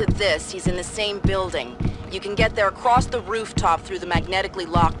 According to this, he's in the same building. You can get there across the rooftop through the magnetically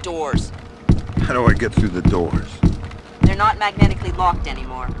locked doors. How do I get through the doors? They're not magnetically locked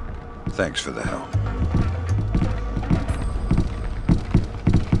anymore. Thanks for the help.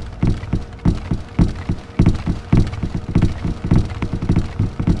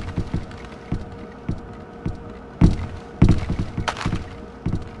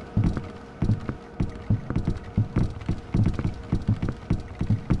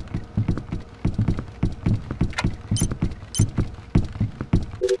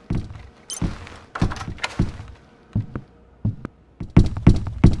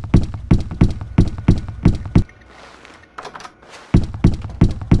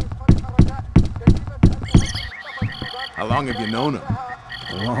 How long have you known him?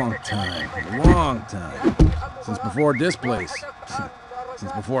 A long time. Since before this place.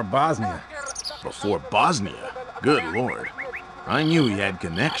 Since before Bosnia. Before Bosnia? Good lord. I knew he had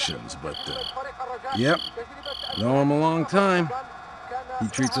connections, but... Yep. Know him a long time. He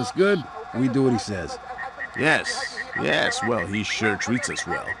treats us good, we do what he says. Yes, well, he sure treats us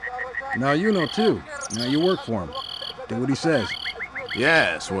well. Now you know too. Now you work for him. Do what he says.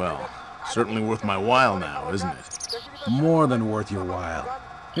 Yes, well, certainly worth my while now, isn't it? More than worth your while.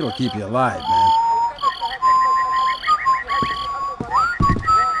 It'll keep you alive, man.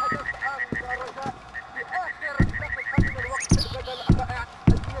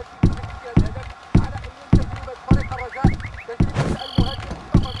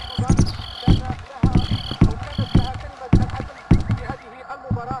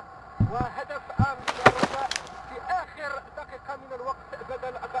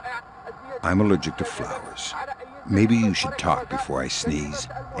 I'm allergic to flowers. Maybe you should talk before I sneeze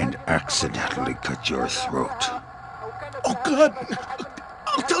and accidentally cut your throat. Oh, God!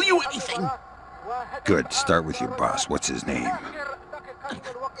 I'll tell you anything! Good. Start with your boss. What's his name?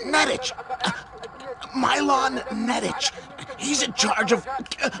 Nedic! Mylon Nedic. He's in charge of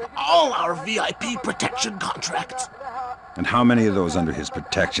all our VIP protection contracts. And how many of those under his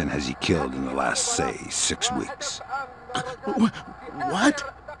protection has he killed in the last, say, 6 weeks? What?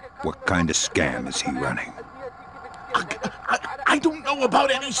 What kind of scam is he running? I don't know about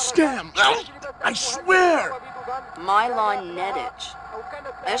any scam. I swear. Mylon Nedic.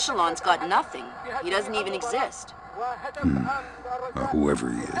 Echelon's got nothing. He doesn't even exist. Well,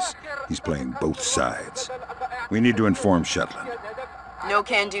 whoever he is, he's playing both sides. We need to inform Shetland. No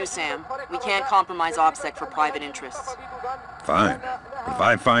can do, Sam. We can't compromise OPSEC for private interests. Fine. If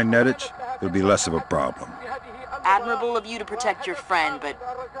I find Nedic, it'll be less of a problem. Admirable of you to protect your friend, but...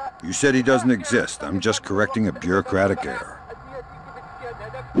 You said he doesn't exist. I'm just correcting a bureaucratic error.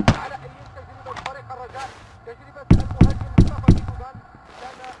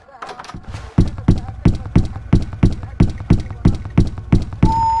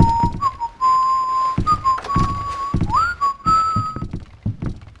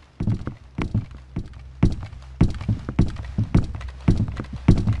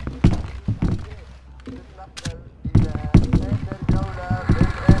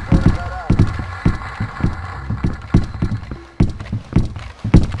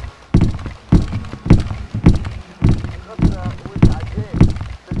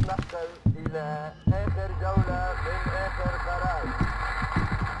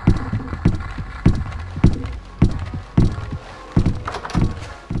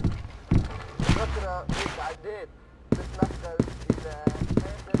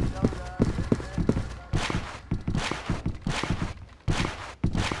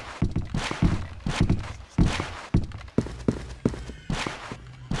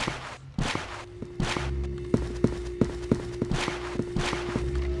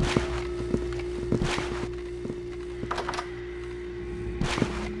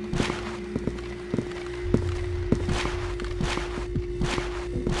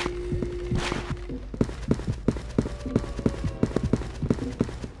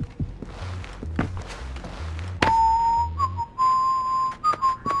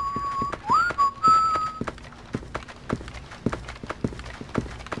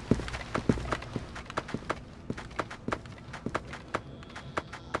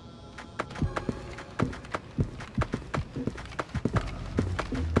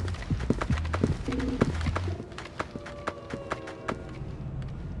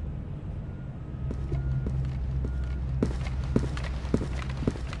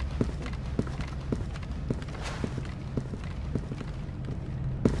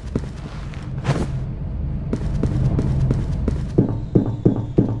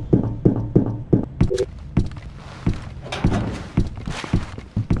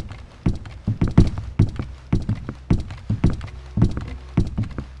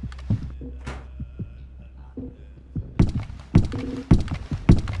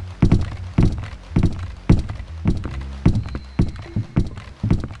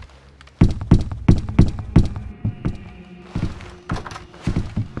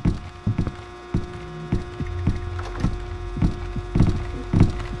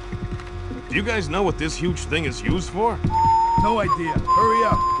 You guys know what this huge thing is used for? No idea. Hurry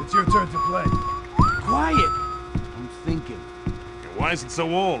up. It's your turn to play. Quiet! I'm thinking. And why is it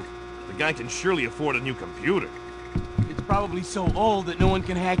so old? The guy can surely afford a new computer. It's probably so old that no one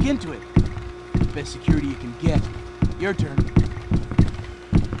can hack into it. Best security you can get. Your turn.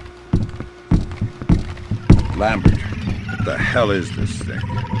 Lambert, what the hell is this thing?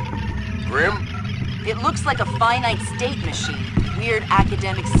 Grim? It looks like a finite state machine. Weird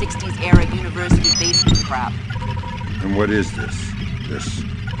academic 60s era university basement crap. And what is this? This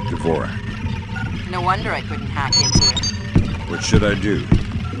Dvorak? No wonder I couldn't hack into it. What should I do?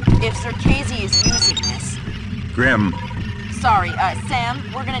 If Zerkazy is using this... Grim. Sorry, Sam,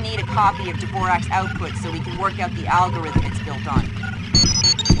 we're gonna need a copy of Dvorak's output so we can work out the algorithm it's built on.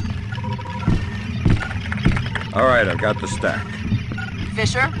 All right, I've got the stack.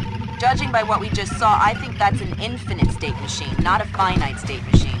 Fisher? Judging by what we just saw, I think that's an infinite state machine, not a finite state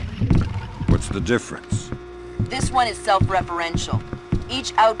machine. What's the difference? This one is self-referential.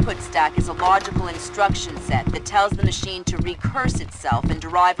 Each output stack is a logical instruction set that tells the machine to recurse itself and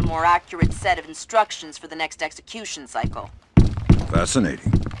derive a more accurate set of instructions for the next execution cycle.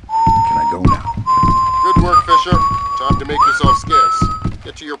 Fascinating. Can I go now? Good work, Fisher. Time to make yourself scarce.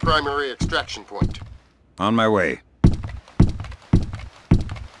 Get to your primary extraction point. On my way.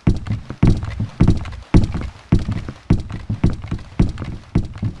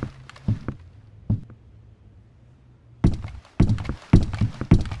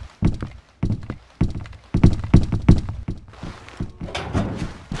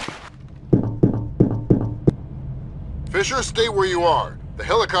 Fisher, stay where you are. The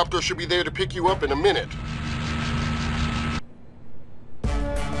helicopter should be there to pick you up in a minute.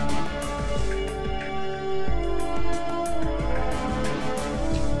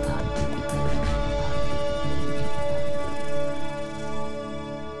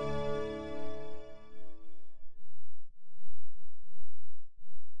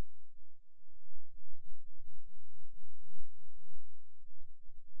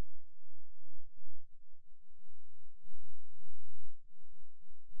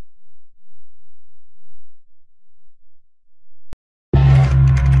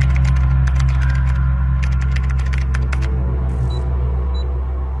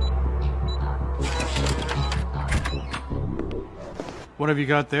 What have you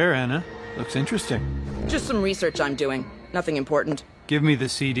got there, Anna? Looks interesting. Just some research I'm doing. Nothing important. Give me the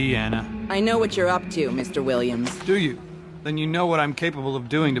CD, Anna. I know what you're up to, Mr. Williams. Do you? Then you know what I'm capable of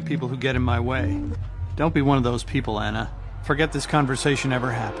doing to people who get in my way. Don't be one of those people, Anna. Forget this conversation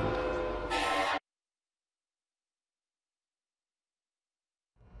ever happened.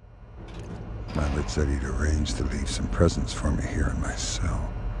 Lambert said he'd arranged to leave some presents for me here in my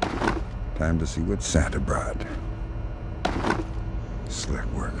cell. Time to see what Santa brought. Slick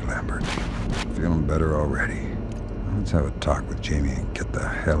work, Lambert. Feeling better already. Let's have a talk with Jamie and get the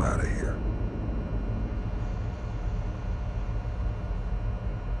hell out of here.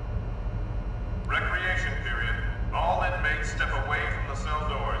 Recreation period. All inmates step away from the cell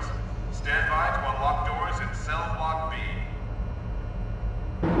doors. Stand by to unlock doors in cell block B.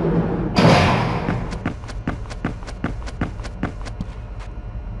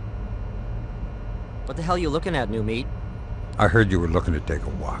 What the hell you looking at, new meat? I heard you were looking to take a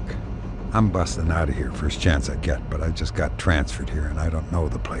walk. I'm busting out of here first chance I get, but I just got transferred here and I don't know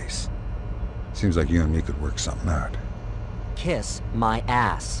the place. Seems like you and me could work something out. Kiss my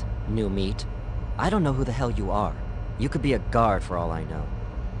ass, new meat. I don't know who the hell you are. You could be a guard for all I know.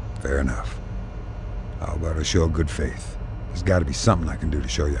 Fair enough. How about a show of good faith? There's got to be something I can do to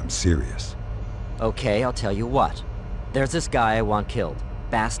show you I'm serious. Okay, I'll tell you what. There's this guy I want killed.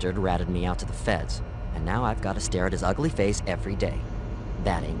 Bastard ratted me out to the feds. And now I've got to stare at his ugly face every day.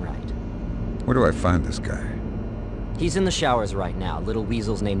 That ain't right. Where do I find this guy? He's in the showers right now. Little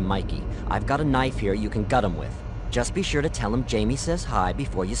weasel's named Mikey. I've got a knife here you can gut him with. Just be sure to tell him Jamie says hi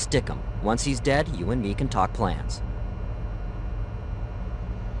before you stick him. Once he's dead, you and me can talk plans.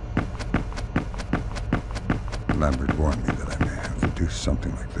 Lambert warned me that I may have to do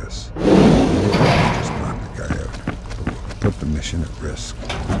something like this. Just knock the guy out. But we'll put the mission at risk.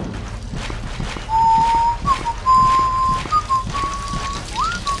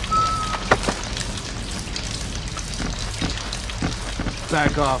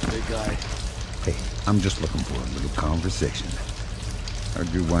 Back off, big guy. Hey, I'm just looking for a little conversation.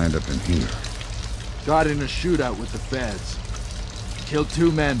 How'd you wind up in here? Got in a shootout with the feds. Killed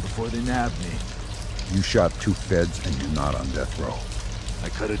 2 men before they nabbed me. You shot 2 feds and you're not on death row. I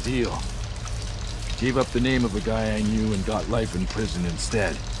cut a deal. Gave up the name of a guy I knew and got life in prison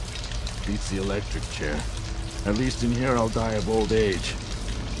instead. Beats the electric chair. At least in here I'll die of old age.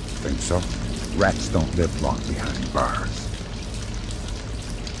 Think so? Rats don't live long behind bars.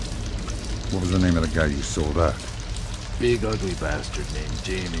 What was the name of the guy you sold out? Big ugly bastard named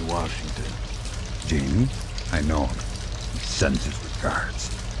Jamie Washington. Jamie? I know him. He sends his regards.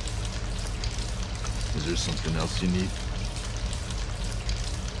 Is there something else you need?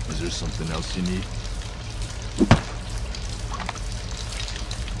 Is there something else you need?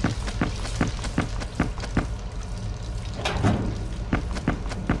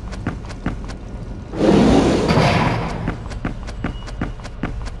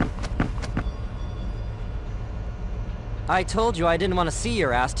 I told you I didn't want to see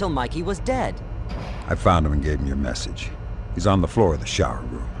your ass till Mikey was dead. I found him and gave him your message. He's on the floor of the shower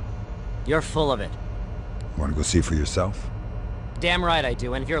room. You're full of it. Want to go see for yourself? Damn right I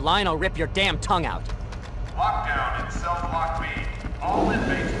do, and if you're lying, I'll rip your damn tongue out. Lockdown in cell block B. All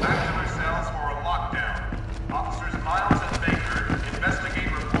inmates back to their cells for a lockdown. Officers Miles and Baker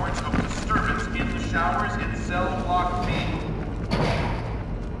investigate reports of disturbance in the showers in cell block B.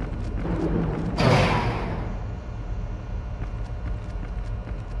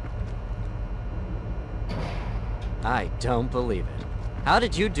 I don't believe it. How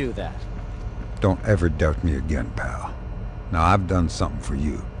did you do that? Don't ever doubt me again, pal. Now I've done something for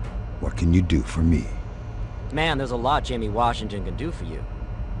you. What can you do for me? Man, there's a lot Jamie Washington can do for you.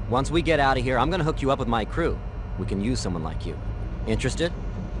 Once we get out of here, I'm gonna hook you up with my crew. We can use someone like you. Interested?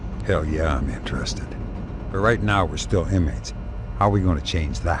 Hell yeah, I'm interested. But right now we're still inmates. How are we gonna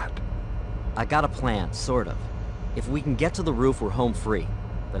change that? I got a plan, sort of. If we can get to the roof, we're home free.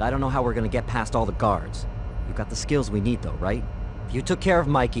 But I don't know how we're gonna get past all the guards. You've got the skills we need though, right? If you took care of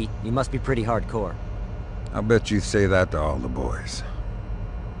Mikey, you must be pretty hardcore. I'll bet you say that to all the boys.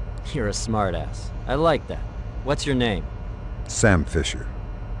 You're a smartass. I like that. What's your name? Sam Fisher.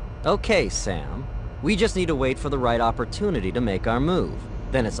 Okay, Sam. We just need to wait for the right opportunity to make our move.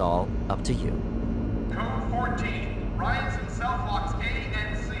 Then it's all up to you. Code 14. Riots in cell blocks A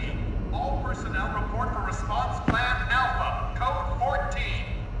and C. All personnel report for response plan Alpha. Code 14.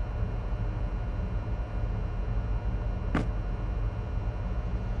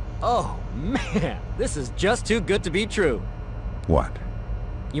 Oh, man. This is just too good to be true. What?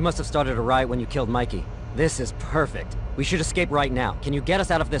 You must have started a riot when you killed Mikey. This is perfect. We should escape right now. Can you get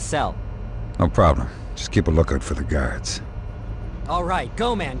us out of this cell? No problem. Just keep a lookout for the guards. All right,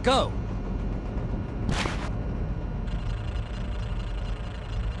 go, man, go!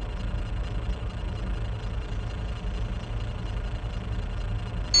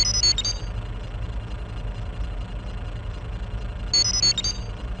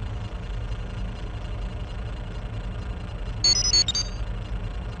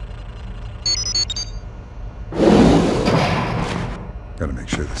 Gotta make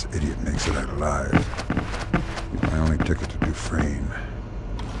sure this idiot makes it out alive. He's my only ticket to Dufresne.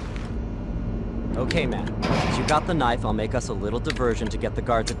 Okay, man. Since you got the knife, I'll make us a little diversion to get the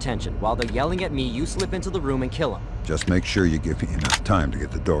guards' attention. While they're yelling at me, you slip into the room and kill them. Just make sure you give me enough time to get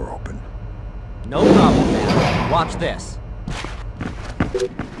the door open. No problem, man. Watch this.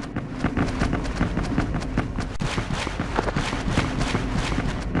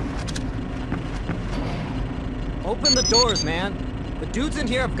 Open the doors, man. The dudes in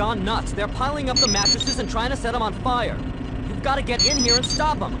here have gone nuts. They're piling up the mattresses and trying to set them on fire. You've got to get in here and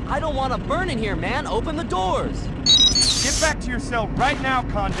stop them. I don't want to burn in here, man. Open the doors. Get back to your cell right now,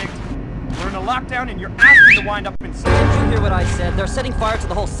 convict. We're in a lockdown and you're asking to wind up inside. Did you hear what I said? They're setting fire to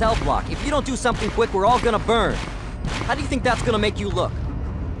the whole cell block. If you don't do something quick, we're all gonna burn. How do you think that's gonna make you look?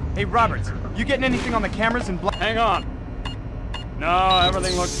 Hey, Roberts, you getting anything on the cameras in black? Hang on. No,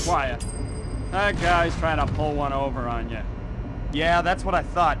 everything looks quiet. That guy's trying to pull one over on you. Yeah, that's what I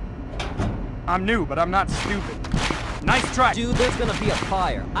thought. I'm new, but I'm not stupid. Nice try. Dude, there's gonna be a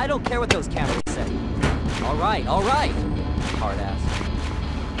fire. I don't care what those cameras say. All right, hard ass.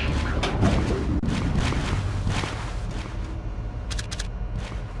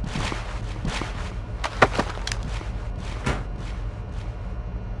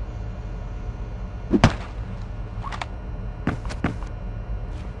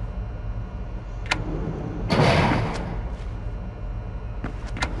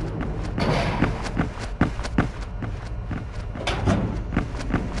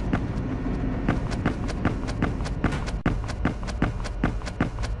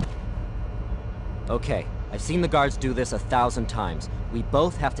 Okay, I've seen the guards do this 1,000 times. We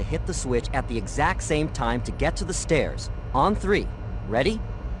both have to hit the switch at the exact same time to get to the stairs. On 3. Ready?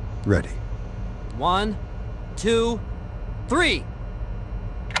 Ready. 1, 2, 3!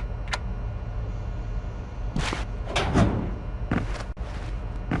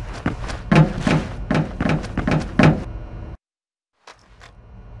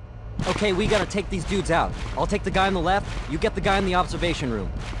 Okay, we gotta take these dudes out. I'll take the guy on the left, you get the guy in the observation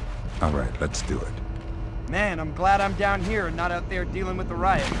room. All right, let's do it. Man, I'm glad I'm down here and not out there dealing with the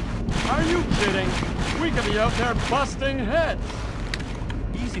riot. Are you kidding? We could be out there busting heads.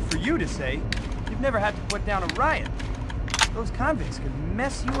 Easy for you to say. You've never had to put down a riot. Those convicts can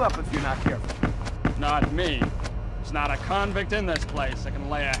mess you up if you're not careful. Not me. There's not a convict in this place that can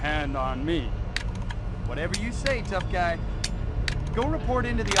lay a hand on me. Whatever you say, tough guy. Go report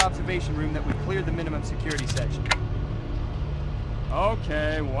into the observation room that we cleared the minimum security section.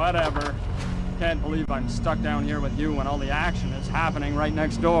 Okay, whatever. Can't believe I'm stuck down here with you when all the action is happening right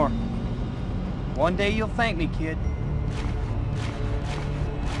next door. One day you'll thank me, kid.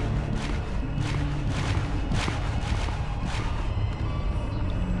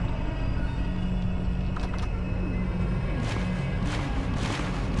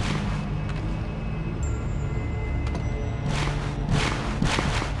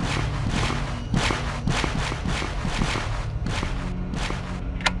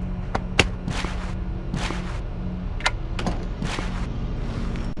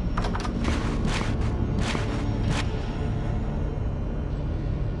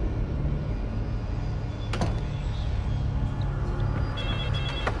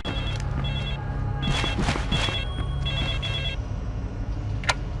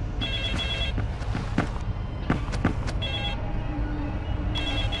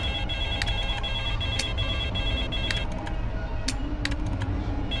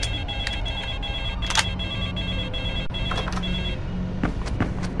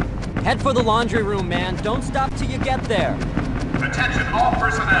 Head for the laundry room, man. Don't stop till you get there. Attention all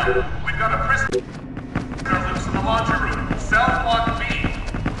personnel. We've got a prisoner loose in the laundry room. Cell block B.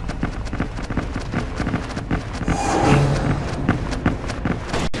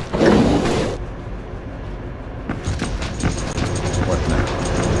 What now?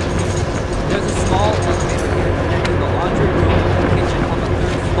 There's a small elevator here connecting the laundry room and the kitchen on the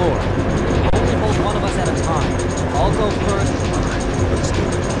 3rd floor. Only hold one of us at a time. I'll go first. Let's do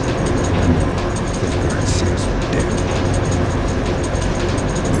it. Those guards see us, we're dead.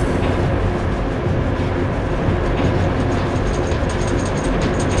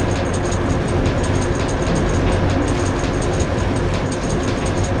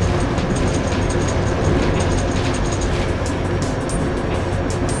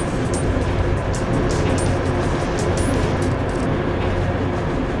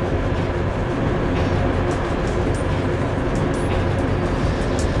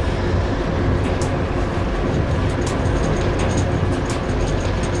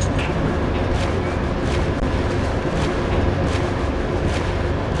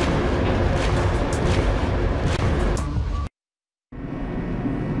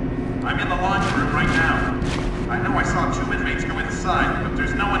 I'm in the laundry room right now. I know I saw 2 inmates go inside, but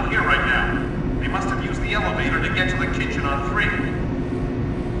there's no one here right now. They must have used the elevator to get to the kitchen on 3.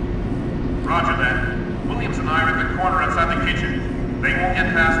 Roger that. Williams and I are at the corner outside the kitchen. They won't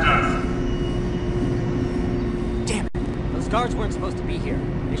get past us. Damn it. Those guards weren't supposed to be here.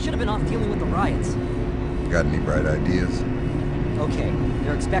 They should have been off dealing with the riots. Got any bright ideas? Okay,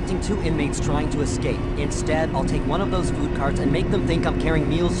 they're expecting 2 inmates trying to escape. Instead, I'll take one of those food carts and make them think I'm carrying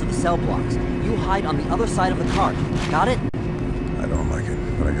meals to the cell blocks. You hide on the other side of the cart. Got it? I don't like it,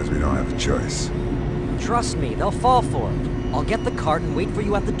 but I guess we don't have a choice. Trust me, they'll fall for it. I'll get the cart and wait for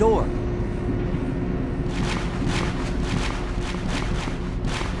you at the door.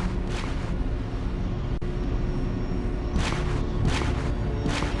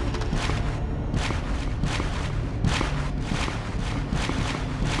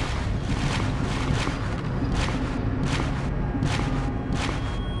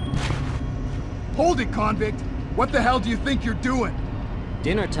 Hold it, convict! What the hell do you think you're doing?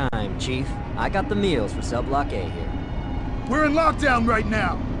 Dinner time, Chief. I got the meals for Cell Block A here. We're in lockdown right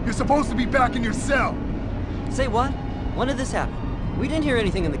now! You're supposed to be back in your cell! Say what? When did this happen? We didn't hear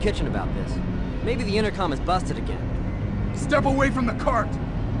anything in the kitchen about this. Maybe the intercom is busted again. Step away from the cart!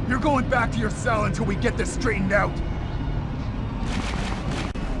 You're going back to your cell until we get this straightened out!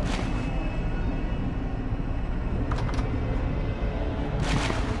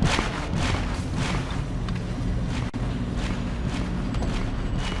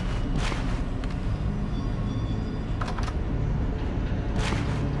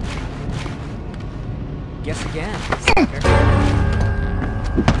 Guess again.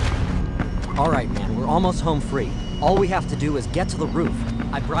 Alright, man, we're almost home free. All we have to do is get to the roof.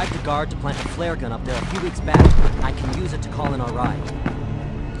 I bribed a guard to plant a flare gun up there a few weeks back. I can use it to call in our ride.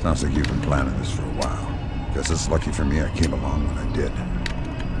 Sounds like you've been planning this for a while. Guess it's lucky for me I came along when I did.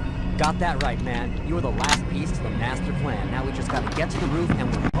 got that right, man. You were the last piece to the master plan. Now we just gotta get to the roof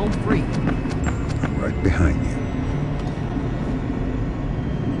and we're home free. I'm right behind you.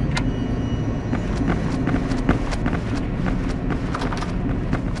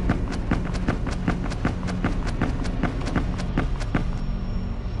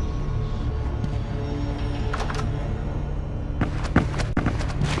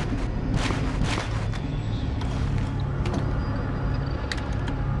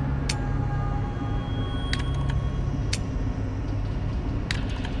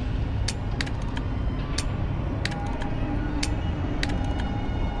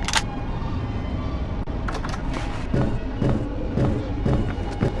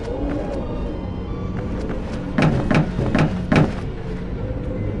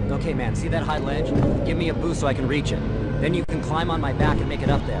 Okay, man, see that high ledge? Give me a boost so I can reach it. Then you can climb on my back and make it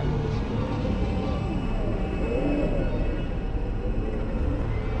up there.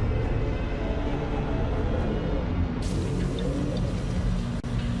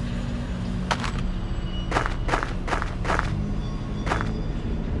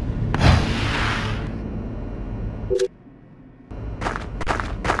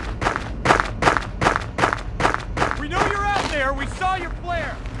 We know you're out there! We saw your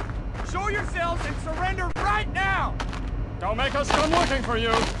flare! Show yourselves and surrender right now! Don't make us come looking for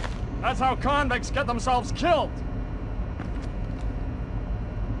you! That's how convicts get themselves killed!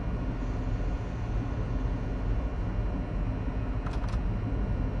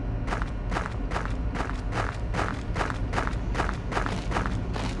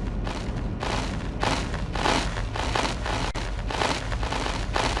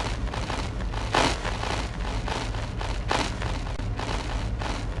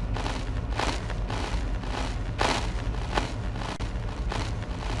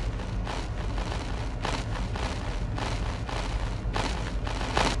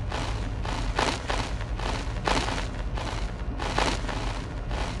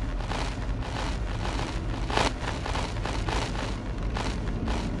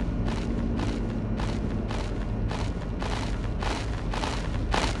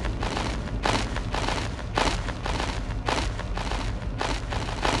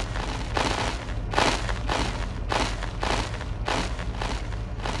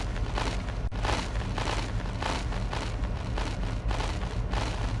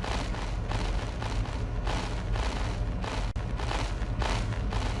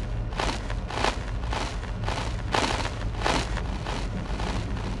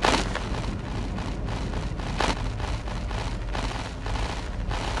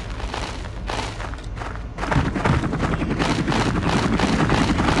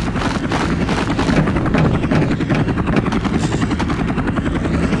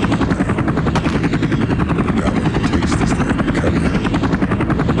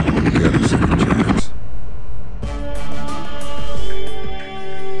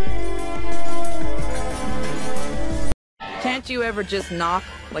 Can't you ever just knock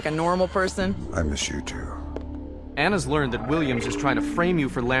like a normal person? I miss you too. Anna's learned that Williams is trying to frame you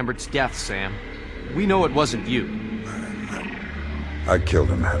for Lambert's death, Sam. We know it wasn't you. I killed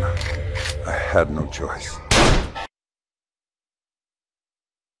him, Anna. I had no choice.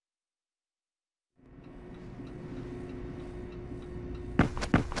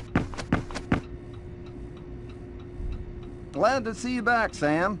 Glad to see you back,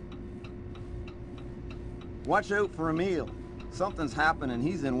 Sam. Watch out for Emil. Something's happening.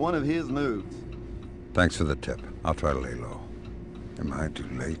 He's in one of his moods. Thanks for the tip. I'll try to lay low. Am I too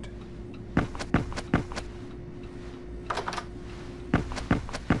late?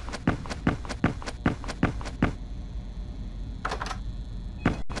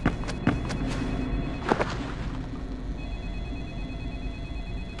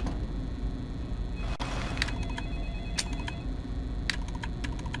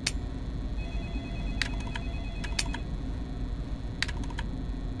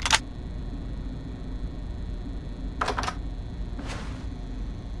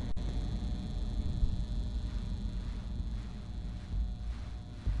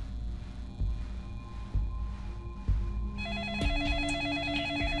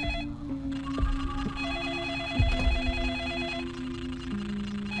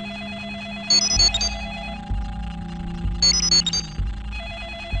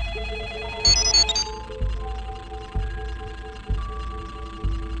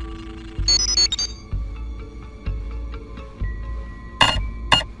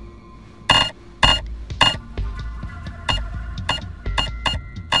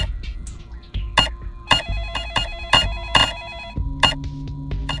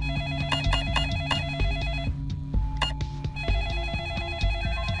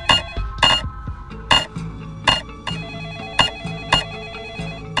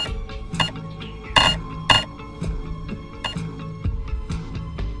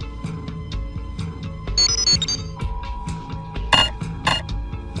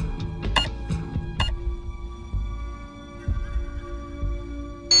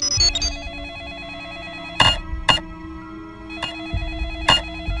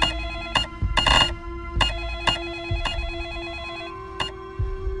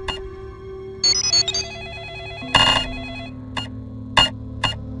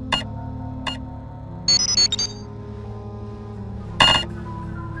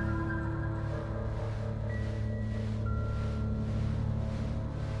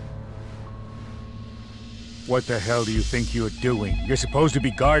 What the hell do you think you're doing? You're supposed to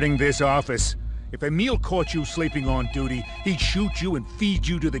be guarding this office. If Emil caught you sleeping on duty, he'd shoot you and feed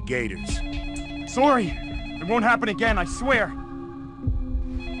you to the gators. Sorry. It won't happen again, I swear.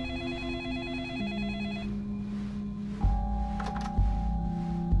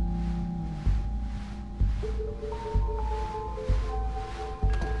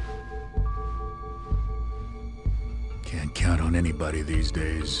 Can't count on anybody these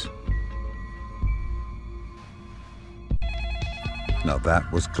days. Now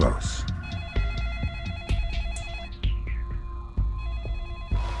that was close.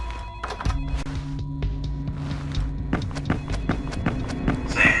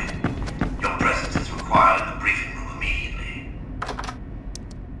 Sam, your presence is required in the briefing room immediately.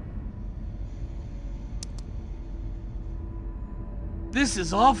 This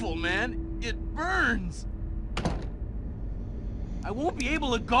is awful, man. It burns. I won't be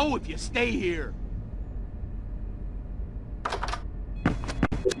able to go if you stay here.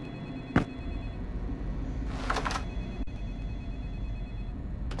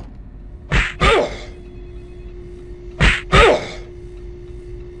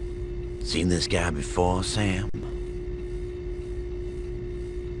 Seen this guy before, Sam?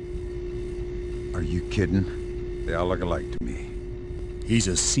 Are you kidding? They all look alike to me. He's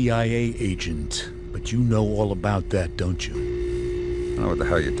a CIA agent, but you know all about that, don't you? I don't know what the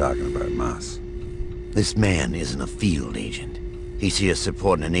hell you're talking about, Moss. This man isn't a field agent. He's here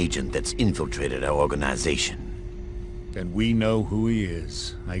supporting an agent that's infiltrated our organization. And we know who he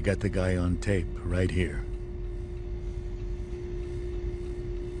is. I got the guy on tape, right here.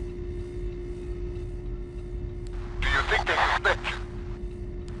 Do you think they suspect you?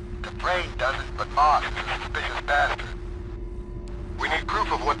 The brain doesn't, but Moss is a suspicious bastard. We need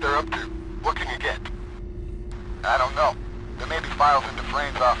proof of what they're up to. What can you get? I don't know. There may be files in the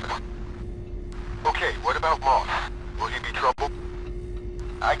Brain's office. Okay, what about Moss? Will he be trouble?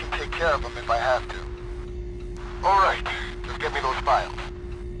 I can take care of him if I have to. Alright, just get me those files.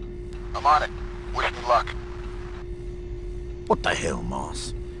 I'm on it. Wish me luck. What the hell,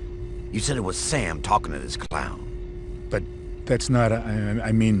 Moss? You said it was Sam talking to this clown. But that's not...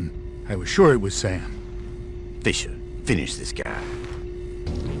 I mean, I was sure it was Sam. Fisher, finish this guy.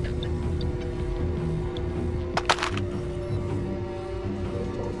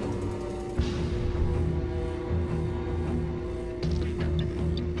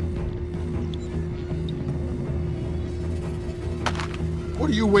 What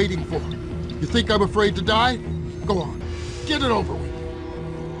are you waiting for? You think I'm afraid to die? Go on, get it over with.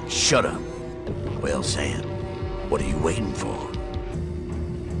 Shut up. Well, Sam, what are you waiting for?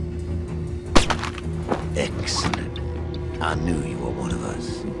 Excellent. I knew you were one of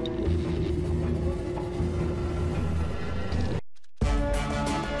us.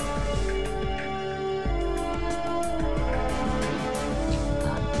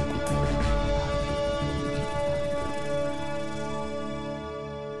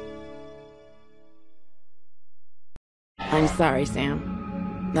 I'm sorry,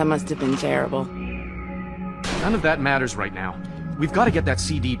 Sam. That must have been terrible. None of that matters right now. We've got to get that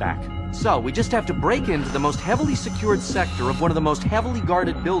CD back. So, we just have to break into the most heavily secured sector of one of the most heavily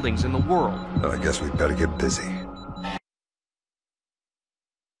guarded buildings in the world. Well, I guess we'd better get busy.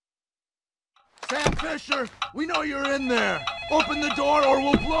 Sam Fisher, we know you're in there. Open the door or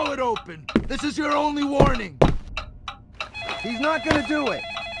we'll blow it open. This is your only warning. He's not gonna do it.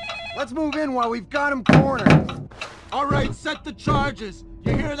 Let's move in while we've got him cornered. All right, set the charges.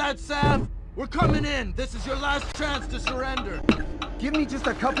 You hear that, Sam? We're coming in. This is your last chance to surrender. Give me just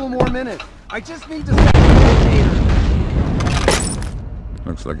a couple more minutes. I just need to set the detonator.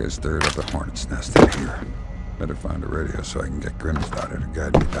 Looks like I stirred up a hornet's nest in here. Better find a radio so I can get Grimm's daughter to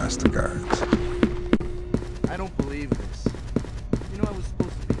guide me past the guards. I don't believe this. You know I was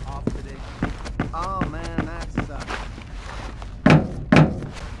supposed to be off today. Oh man, that sucks.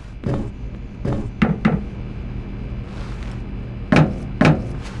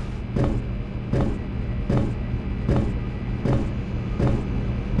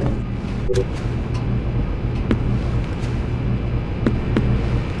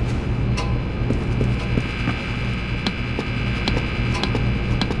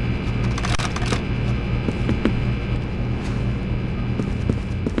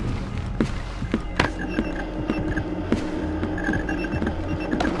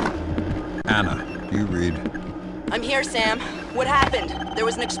 I'm here, Sam. What happened? There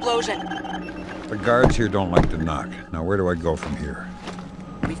was an explosion. The guards here don't like to knock. Now where do I go from here?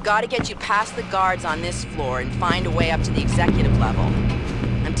 We've got to get you past the guards on this floor and find a way up to the executive level.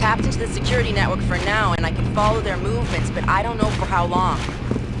 I'm tapped into the security network for now, and I can follow their movements, but I don't know for how long.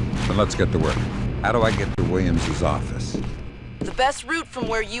 Then let's get to work. How do I get to Williams's office? The best route from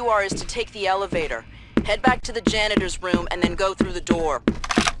where you are is to take the elevator. Head back to the janitor's room and then go through the door.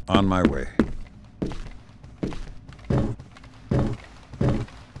 On my way.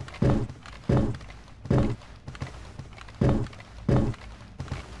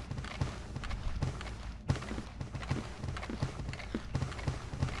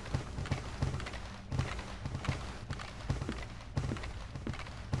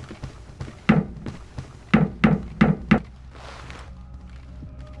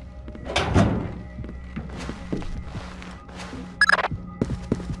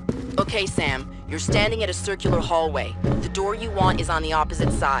 Okay, Sam. You're standing at a circular hallway. The door you want is on the opposite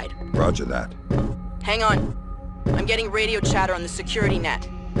side. Roger that. Hang on. I'm getting radio chatter on the security net.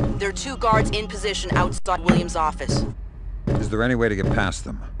 There are 2 guards in position outside Williams' office. Is there any way to get past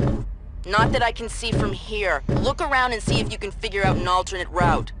them? Not that I can see from here. Look around and see if you can figure out an alternate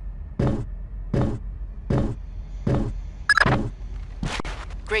route.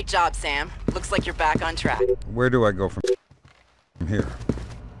 Great job, Sam. Looks like you're back on track. Where do I go from here?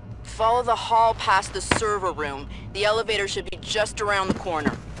 Follow the hall past the server room. The elevator should be just around the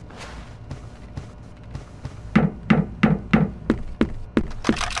corner.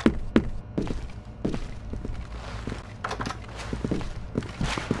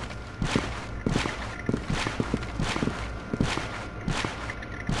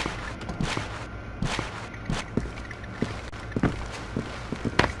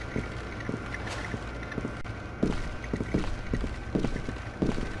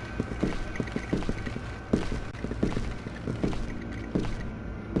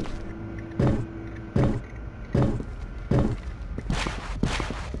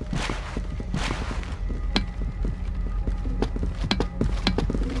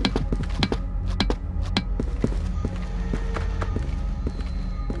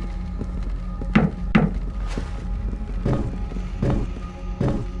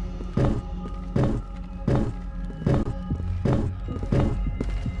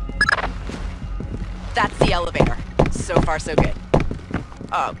 That's the elevator. So far, so good.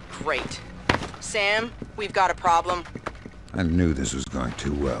 Oh, great. Sam, we've got a problem. I knew this was going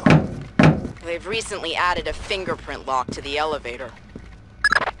too well. They've recently added a fingerprint lock to the elevator.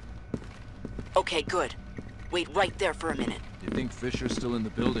 Okay, good. Wait right there for a minute. You think Fisher's still in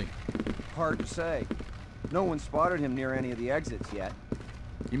the building? Hard to say. No one spotted him near any of the exits yet.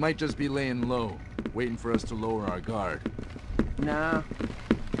 He might just be laying low, waiting for us to lower our guard. Nah,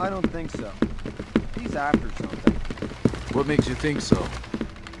 I don't think so. He's after something. What makes you think so?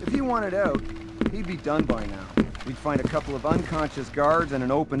 If he wanted out, he'd be done by now. We'd find a couple of unconscious guards and an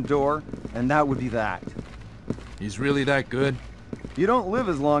open door, and that would be that. He's really that good? You don't live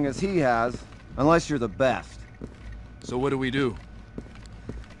as long as he has, unless you're the best. So what do we do?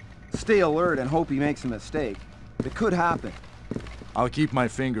 Stay alert and hope he makes a mistake. It could happen. I'll keep my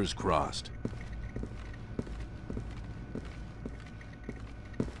fingers crossed.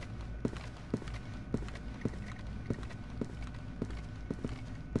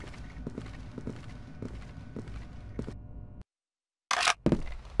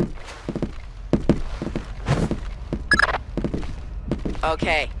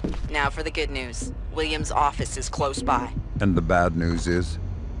 Okay, now for the good news. Williams' office is close by. And the bad news is?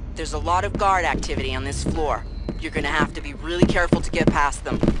 There's a lot of guard activity on this floor. You're gonna have to be really careful to get past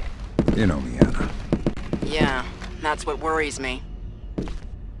them. You know me, Anna. Yeah, that's what worries me.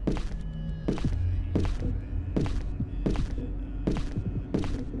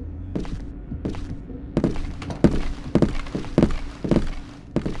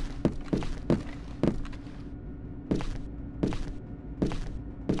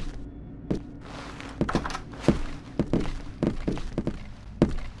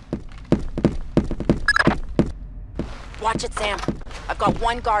 Watch it, Sam. I've got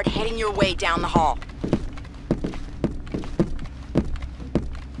one guard heading your way down the hall.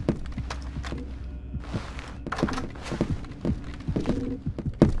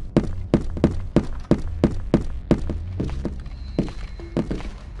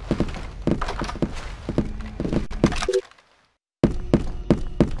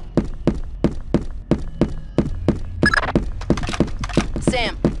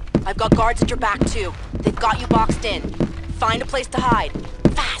 Sam, I've got guards at your back too. They've got you boxed in. Find a place to hide.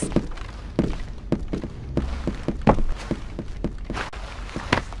 Fast!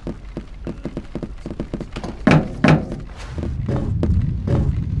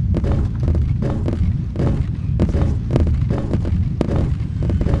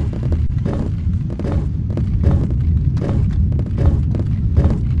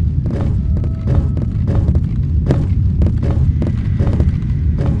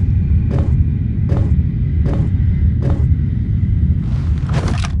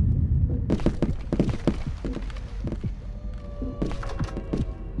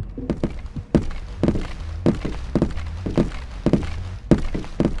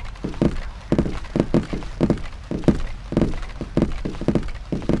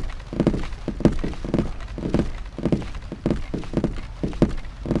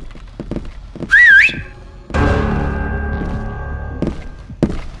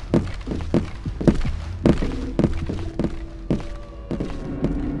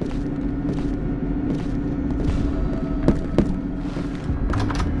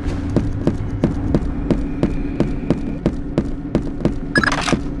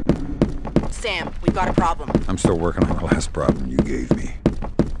 we've got a problem. I'm still working on the last problem you gave me.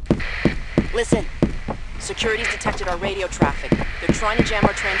 Listen. Security's detected our radio traffic. They're trying to jam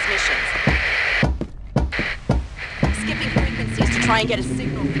our transmissions. Skipping frequencies to try and get a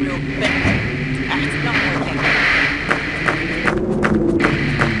signal through, but it's not working.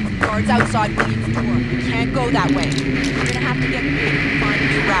 Guards outside William's door. We can't go that way. We're gonna have to get big and find a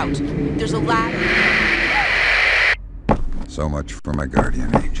new route. There's a ladder. So much for my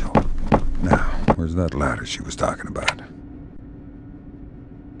guardian angel. Now, where's that ladder she was talking about?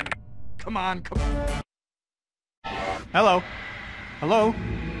 Come on, come on. Hello? Hello?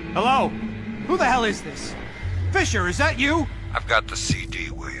 Hello? Who the hell is this? Fisher, is that you? I've got the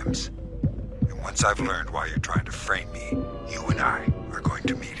CD, Williams. And once I've learned why you're trying to frame me, you and I are going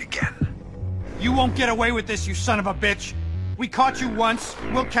to meet again. You won't get away with this, you son of a bitch. We caught you once,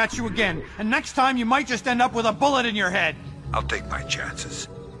 we'll catch you again. And next time you might just end up with a bullet in your head. I'll take my chances.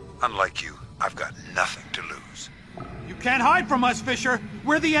 Unlike you, I've got nothing to lose. You can't hide from us, Fisher.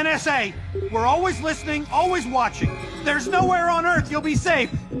 We're the NSA. We're always listening, always watching. There's nowhere on Earth you'll be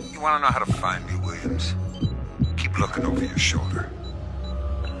safe. You want to know how to find me, Williams? Keep looking over your shoulder.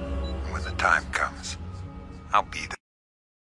 And when the time comes, I'll be there.